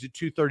I-40 exit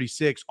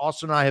 236.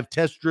 Austin and I have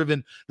test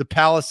driven the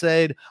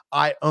Palisade.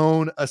 I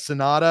own a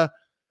Sonata.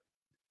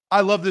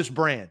 I love this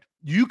brand.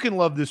 You can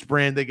love this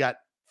brand. They got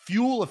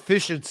fuel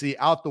efficiency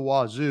out the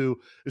wazoo,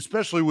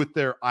 especially with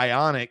their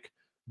Ioniq.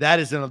 That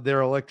is in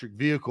their electric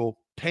vehicle.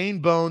 Payne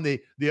Bone,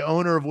 the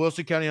owner of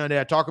Wilson County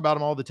Hyundai, I talk about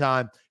him all the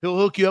time. He'll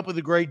hook you up with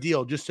a great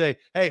deal. Just say,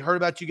 hey, heard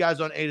about you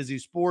guys on A to Z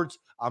Sports.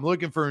 I'm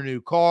looking for a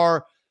new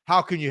car.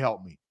 How can you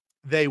help me?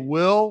 They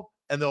will,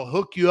 and they'll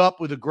hook you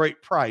up with a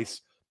great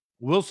price.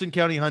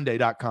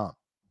 WilsonCountyHyundai.com.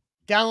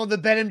 Download the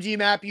BetMGM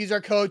app. Use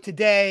our code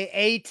today,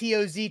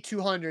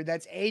 ATOZ200.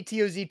 That's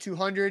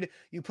ATOZ200.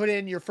 You put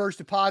in your first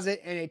deposit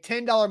and a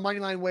 $10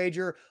 moneyline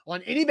wager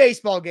on any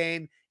baseball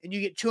game, and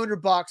you get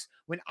 $200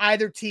 when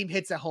either team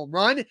hits a home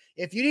run.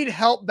 If you need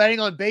help betting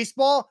on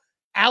baseball,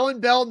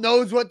 Alan Bell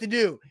knows what to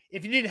do.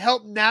 If you need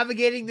help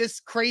navigating this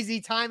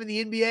crazy time in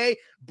the NBA,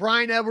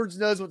 Brian Edwards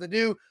knows what to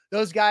do.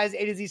 Those guys,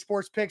 A to Z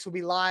Sports Picks, will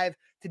be live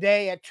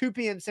today at 2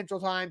 p.m. Central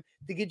Time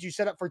to get you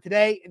set up for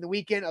today and the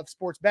weekend of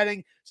sports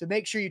betting. So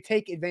make sure you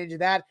take advantage of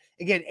that.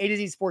 Again, A to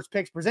Z Sports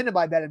Picks presented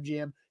by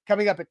BetMGM,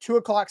 coming up at 2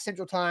 o'clock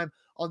Central Time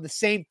on the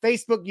same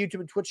Facebook, YouTube,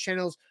 and Twitch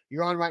channels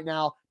you're on right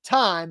now.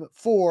 Time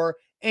for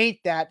Ain't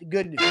That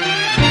Good News.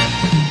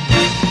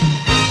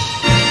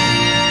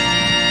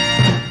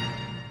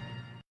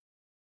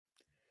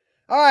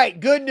 All right,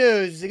 good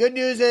news. The good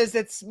news is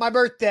it's my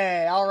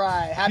birthday. All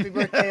right, happy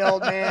birthday,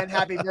 old man.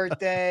 Happy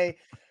birthday.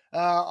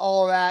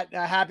 All of that.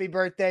 Happy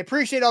birthday.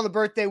 Appreciate all the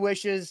birthday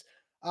wishes.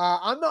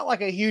 I'm not like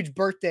a huge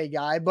birthday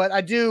guy, but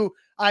I do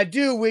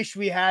wish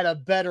we had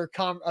a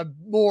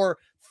more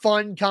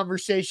fun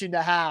conversation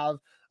to have,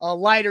 a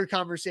lighter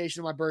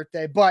conversation on my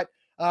birthday. But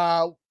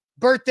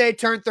birthday,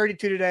 turned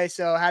 32 today,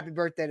 so happy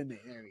birthday to me.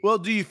 There we go. Well,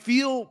 do you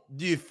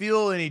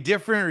feel any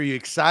different? Are you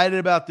excited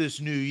about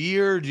this new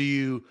year? Do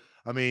you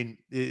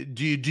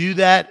do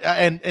that?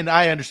 And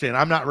I understand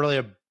I'm not really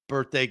a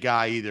birthday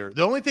guy either.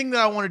 The only thing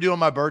that I want to do on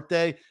my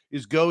birthday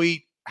is go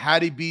eat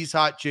Hattie B's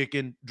hot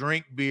chicken,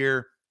 drink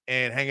beer,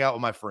 and hang out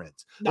with my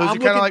friends. Those are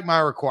kind of like my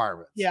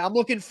requirements. Yeah, I'm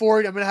looking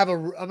forward. I'm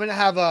gonna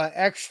have a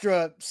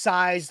extra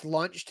sized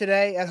lunch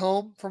today at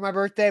home for my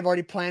birthday. I've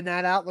already planned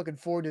that out. Looking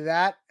forward to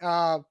that.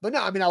 But no,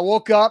 I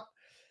woke up,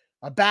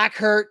 my back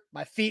hurt,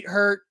 my feet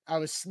hurt. I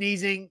was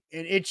sneezing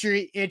and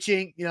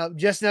itching.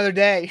 Just another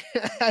day.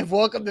 I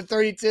woke up to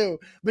 32.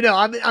 But no,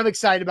 I'm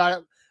excited about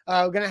it.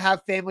 We're gonna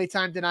have family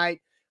time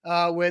tonight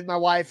with my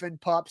wife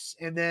and pups,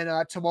 and then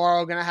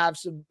tomorrow gonna have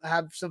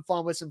some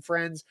fun with some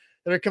friends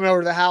that are coming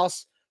over to the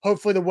house.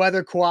 Hopefully the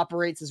weather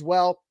cooperates as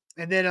well.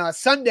 And then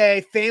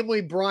Sunday,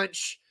 family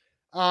brunch,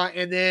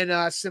 and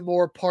then some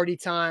more party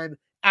time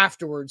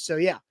afterwards. So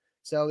yeah,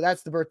 so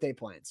that's the birthday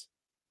plans.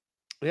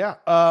 Yeah.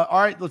 All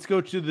right, let's go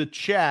to the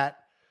chat.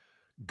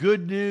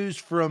 Good news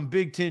from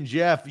Big Ten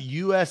Jeff.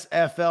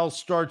 USFL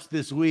starts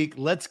this week.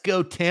 Let's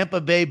go Tampa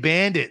Bay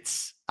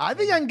Bandits. I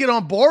think I can get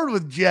on board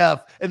with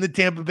Jeff and the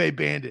Tampa Bay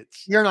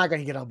Bandits. You're not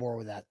going to get on board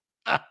with that.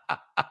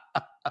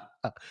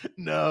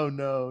 No,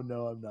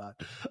 I'm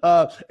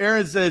not.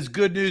 Aaron says,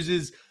 good news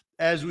is,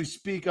 as we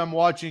speak, I'm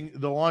watching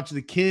the launch of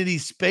the Kennedy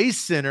Space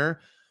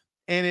Center,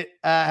 and it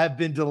have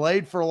been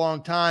delayed for a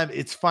long time.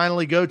 It's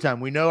finally go time.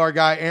 We know our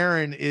guy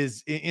Aaron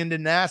is into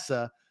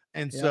NASA,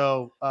 and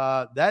so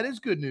that is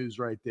good news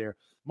right there.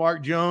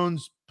 Mark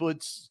Jones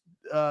puts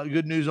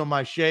good news on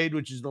my shade,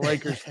 which is the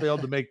Lakers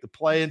failed to make the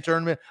play-in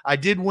tournament. I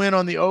did win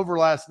on the over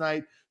last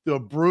night through a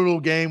brutal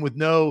game with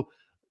no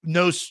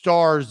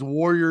stars, the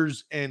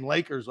Warriors and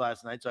Lakers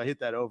last night. So I hit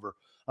that over.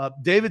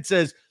 David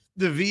says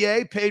the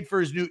VA paid for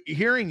his new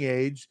hearing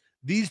aids.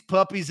 These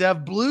puppies have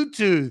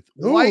Bluetooth,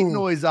 white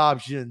noise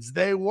options.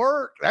 They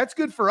work. That's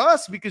good for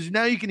us because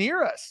now you can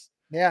hear us.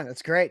 Yeah,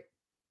 that's great.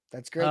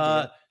 That's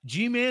great.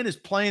 G-Man is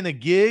playing a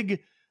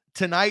gig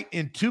tonight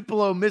in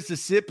Tupelo,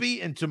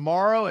 Mississippi, and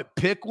tomorrow at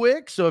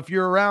Pickwick. So if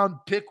you're around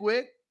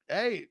Pickwick,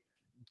 hey,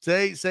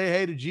 say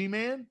hey to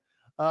G-Man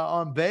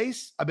on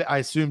bass. I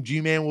assume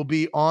G-Man will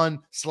be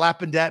on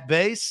slapping that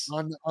bass.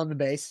 On the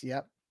bass,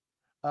 yep.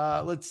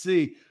 Let's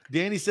see.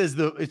 Danny says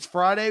it's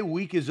Friday,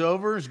 week is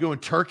over. Is going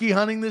turkey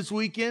hunting this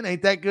weekend.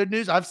 Ain't that good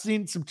news? I've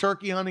seen some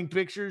turkey hunting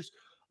pictures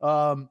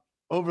over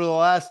the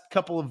last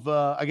couple of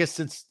I guess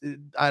since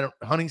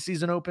hunting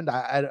season opened.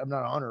 I'm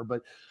not a hunter,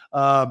 but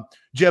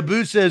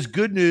Jabu says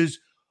good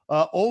news.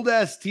 Old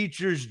ass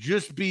teachers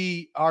just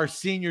beat our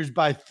seniors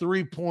by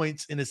 3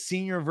 points in a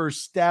senior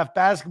versus staff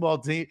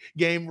basketball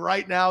game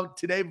right now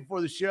today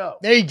before the show.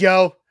 There you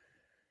go.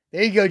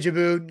 There you go,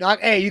 Jabu.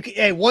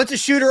 Hey, once a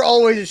shooter,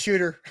 always a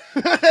shooter.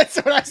 That's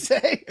what I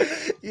say.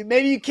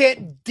 Maybe you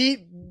can't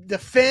deep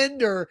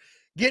defend or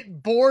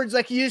get boards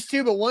like you used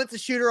to, but once a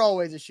shooter,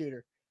 always a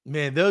shooter.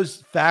 Man, those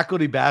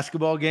faculty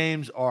basketball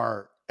games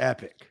are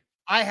epic.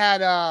 I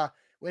had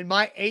in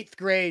my 8th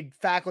grade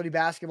faculty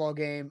basketball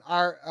game,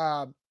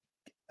 our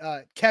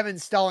Kevin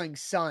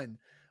Stallings' son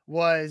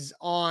was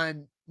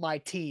on my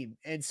team.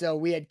 And so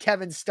we had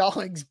Kevin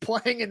Stallings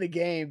playing in the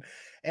game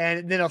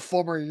and then a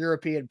former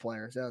European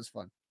player. So that was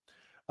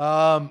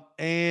fun.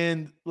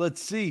 And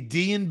let's see,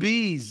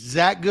 D&B's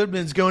Zach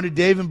Goodman's going to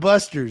Dave &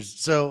 Buster's.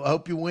 So I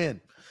hope you win.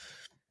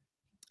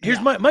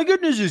 Here's my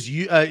good news is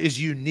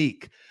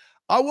unique.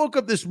 I woke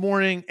up this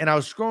morning and I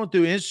was scrolling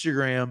through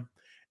Instagram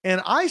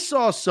and I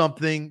saw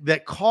something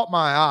that caught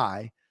my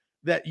eye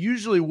that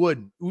usually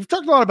wouldn't. We've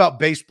talked a lot about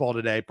baseball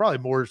today, probably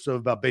more so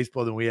about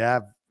baseball than we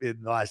have in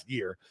the last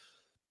year.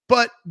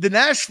 But the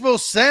Nashville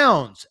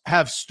Sounds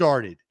have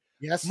started.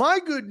 Yes. My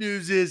good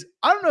news is,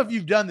 I don't know if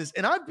you've done this,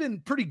 and I've been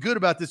pretty good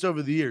about this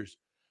over the years.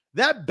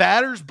 That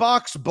batter's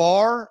box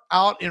bar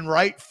out in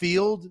right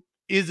field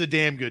is a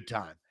damn good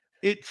time.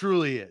 It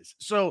truly is.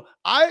 So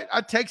I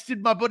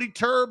texted my buddy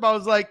Turb. I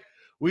was like,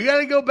 we got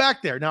to go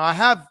back there. Now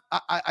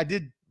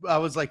I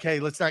was like, hey, I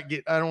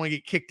don't want to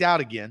get kicked out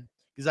again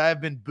because I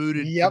have been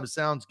booted from a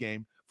Sounds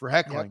game for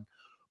heckling.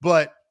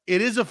 But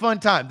it is a fun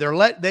time.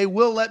 They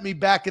will let me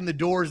back in the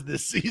doors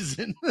this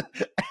season.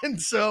 And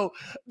so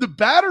the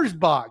batter's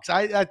box,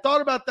 I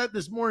thought about that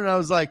this morning. I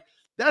was like,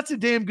 that's a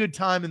damn good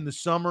time in the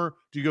summer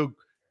to go.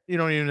 You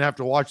don't even have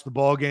to watch the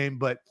ball game,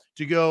 but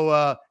to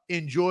go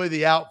enjoy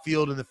the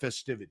outfield and the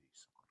festivities.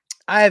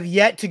 I have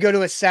yet to go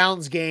to a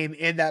Sounds game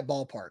in that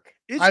ballpark.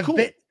 It's cool.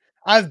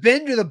 I've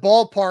been to the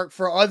ballpark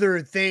for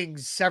other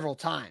things several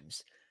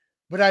times,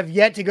 but I've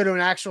yet to go to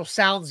an actual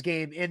Sounds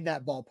game in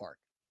that ballpark.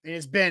 And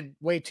it's been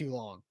way too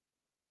long.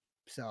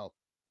 So,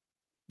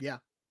 yeah,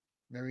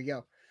 there we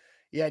go.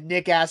 Yeah,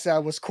 Nick asked,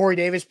 was Corey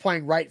Davis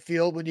playing right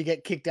field when you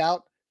get kicked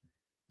out?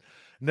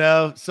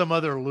 No, some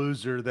other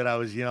loser that I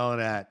was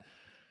yelling at.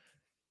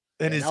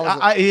 And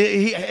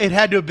it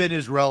had to have been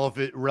his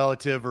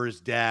relative or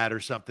his dad or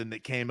something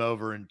that came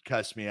over and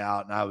cussed me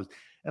out.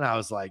 And I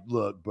was like,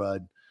 look,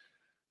 bud,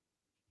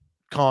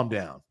 calm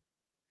down.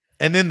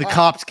 And then the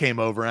cops came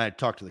over and I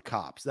talked to the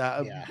cops.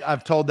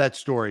 I've told that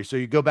story. So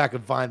you go back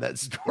and find that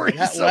story.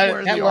 That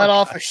let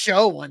off a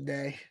show one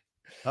day.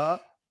 Huh?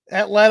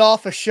 That let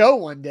off a show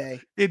one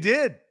day. It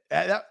did.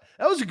 That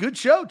was a good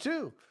show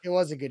too. It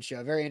was a good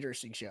show. Very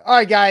interesting show. All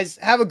right, guys,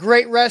 have a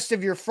great rest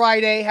of your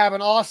Friday. Have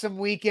an awesome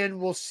weekend.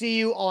 We'll see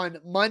you on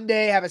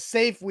Monday. Have a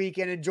safe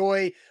weekend.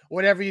 Enjoy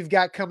whatever you've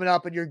got coming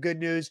up in your good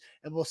news.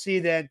 And we'll see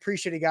you then.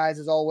 Appreciate it, guys,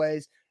 as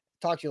always.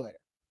 Talk to you later.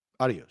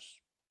 Adios.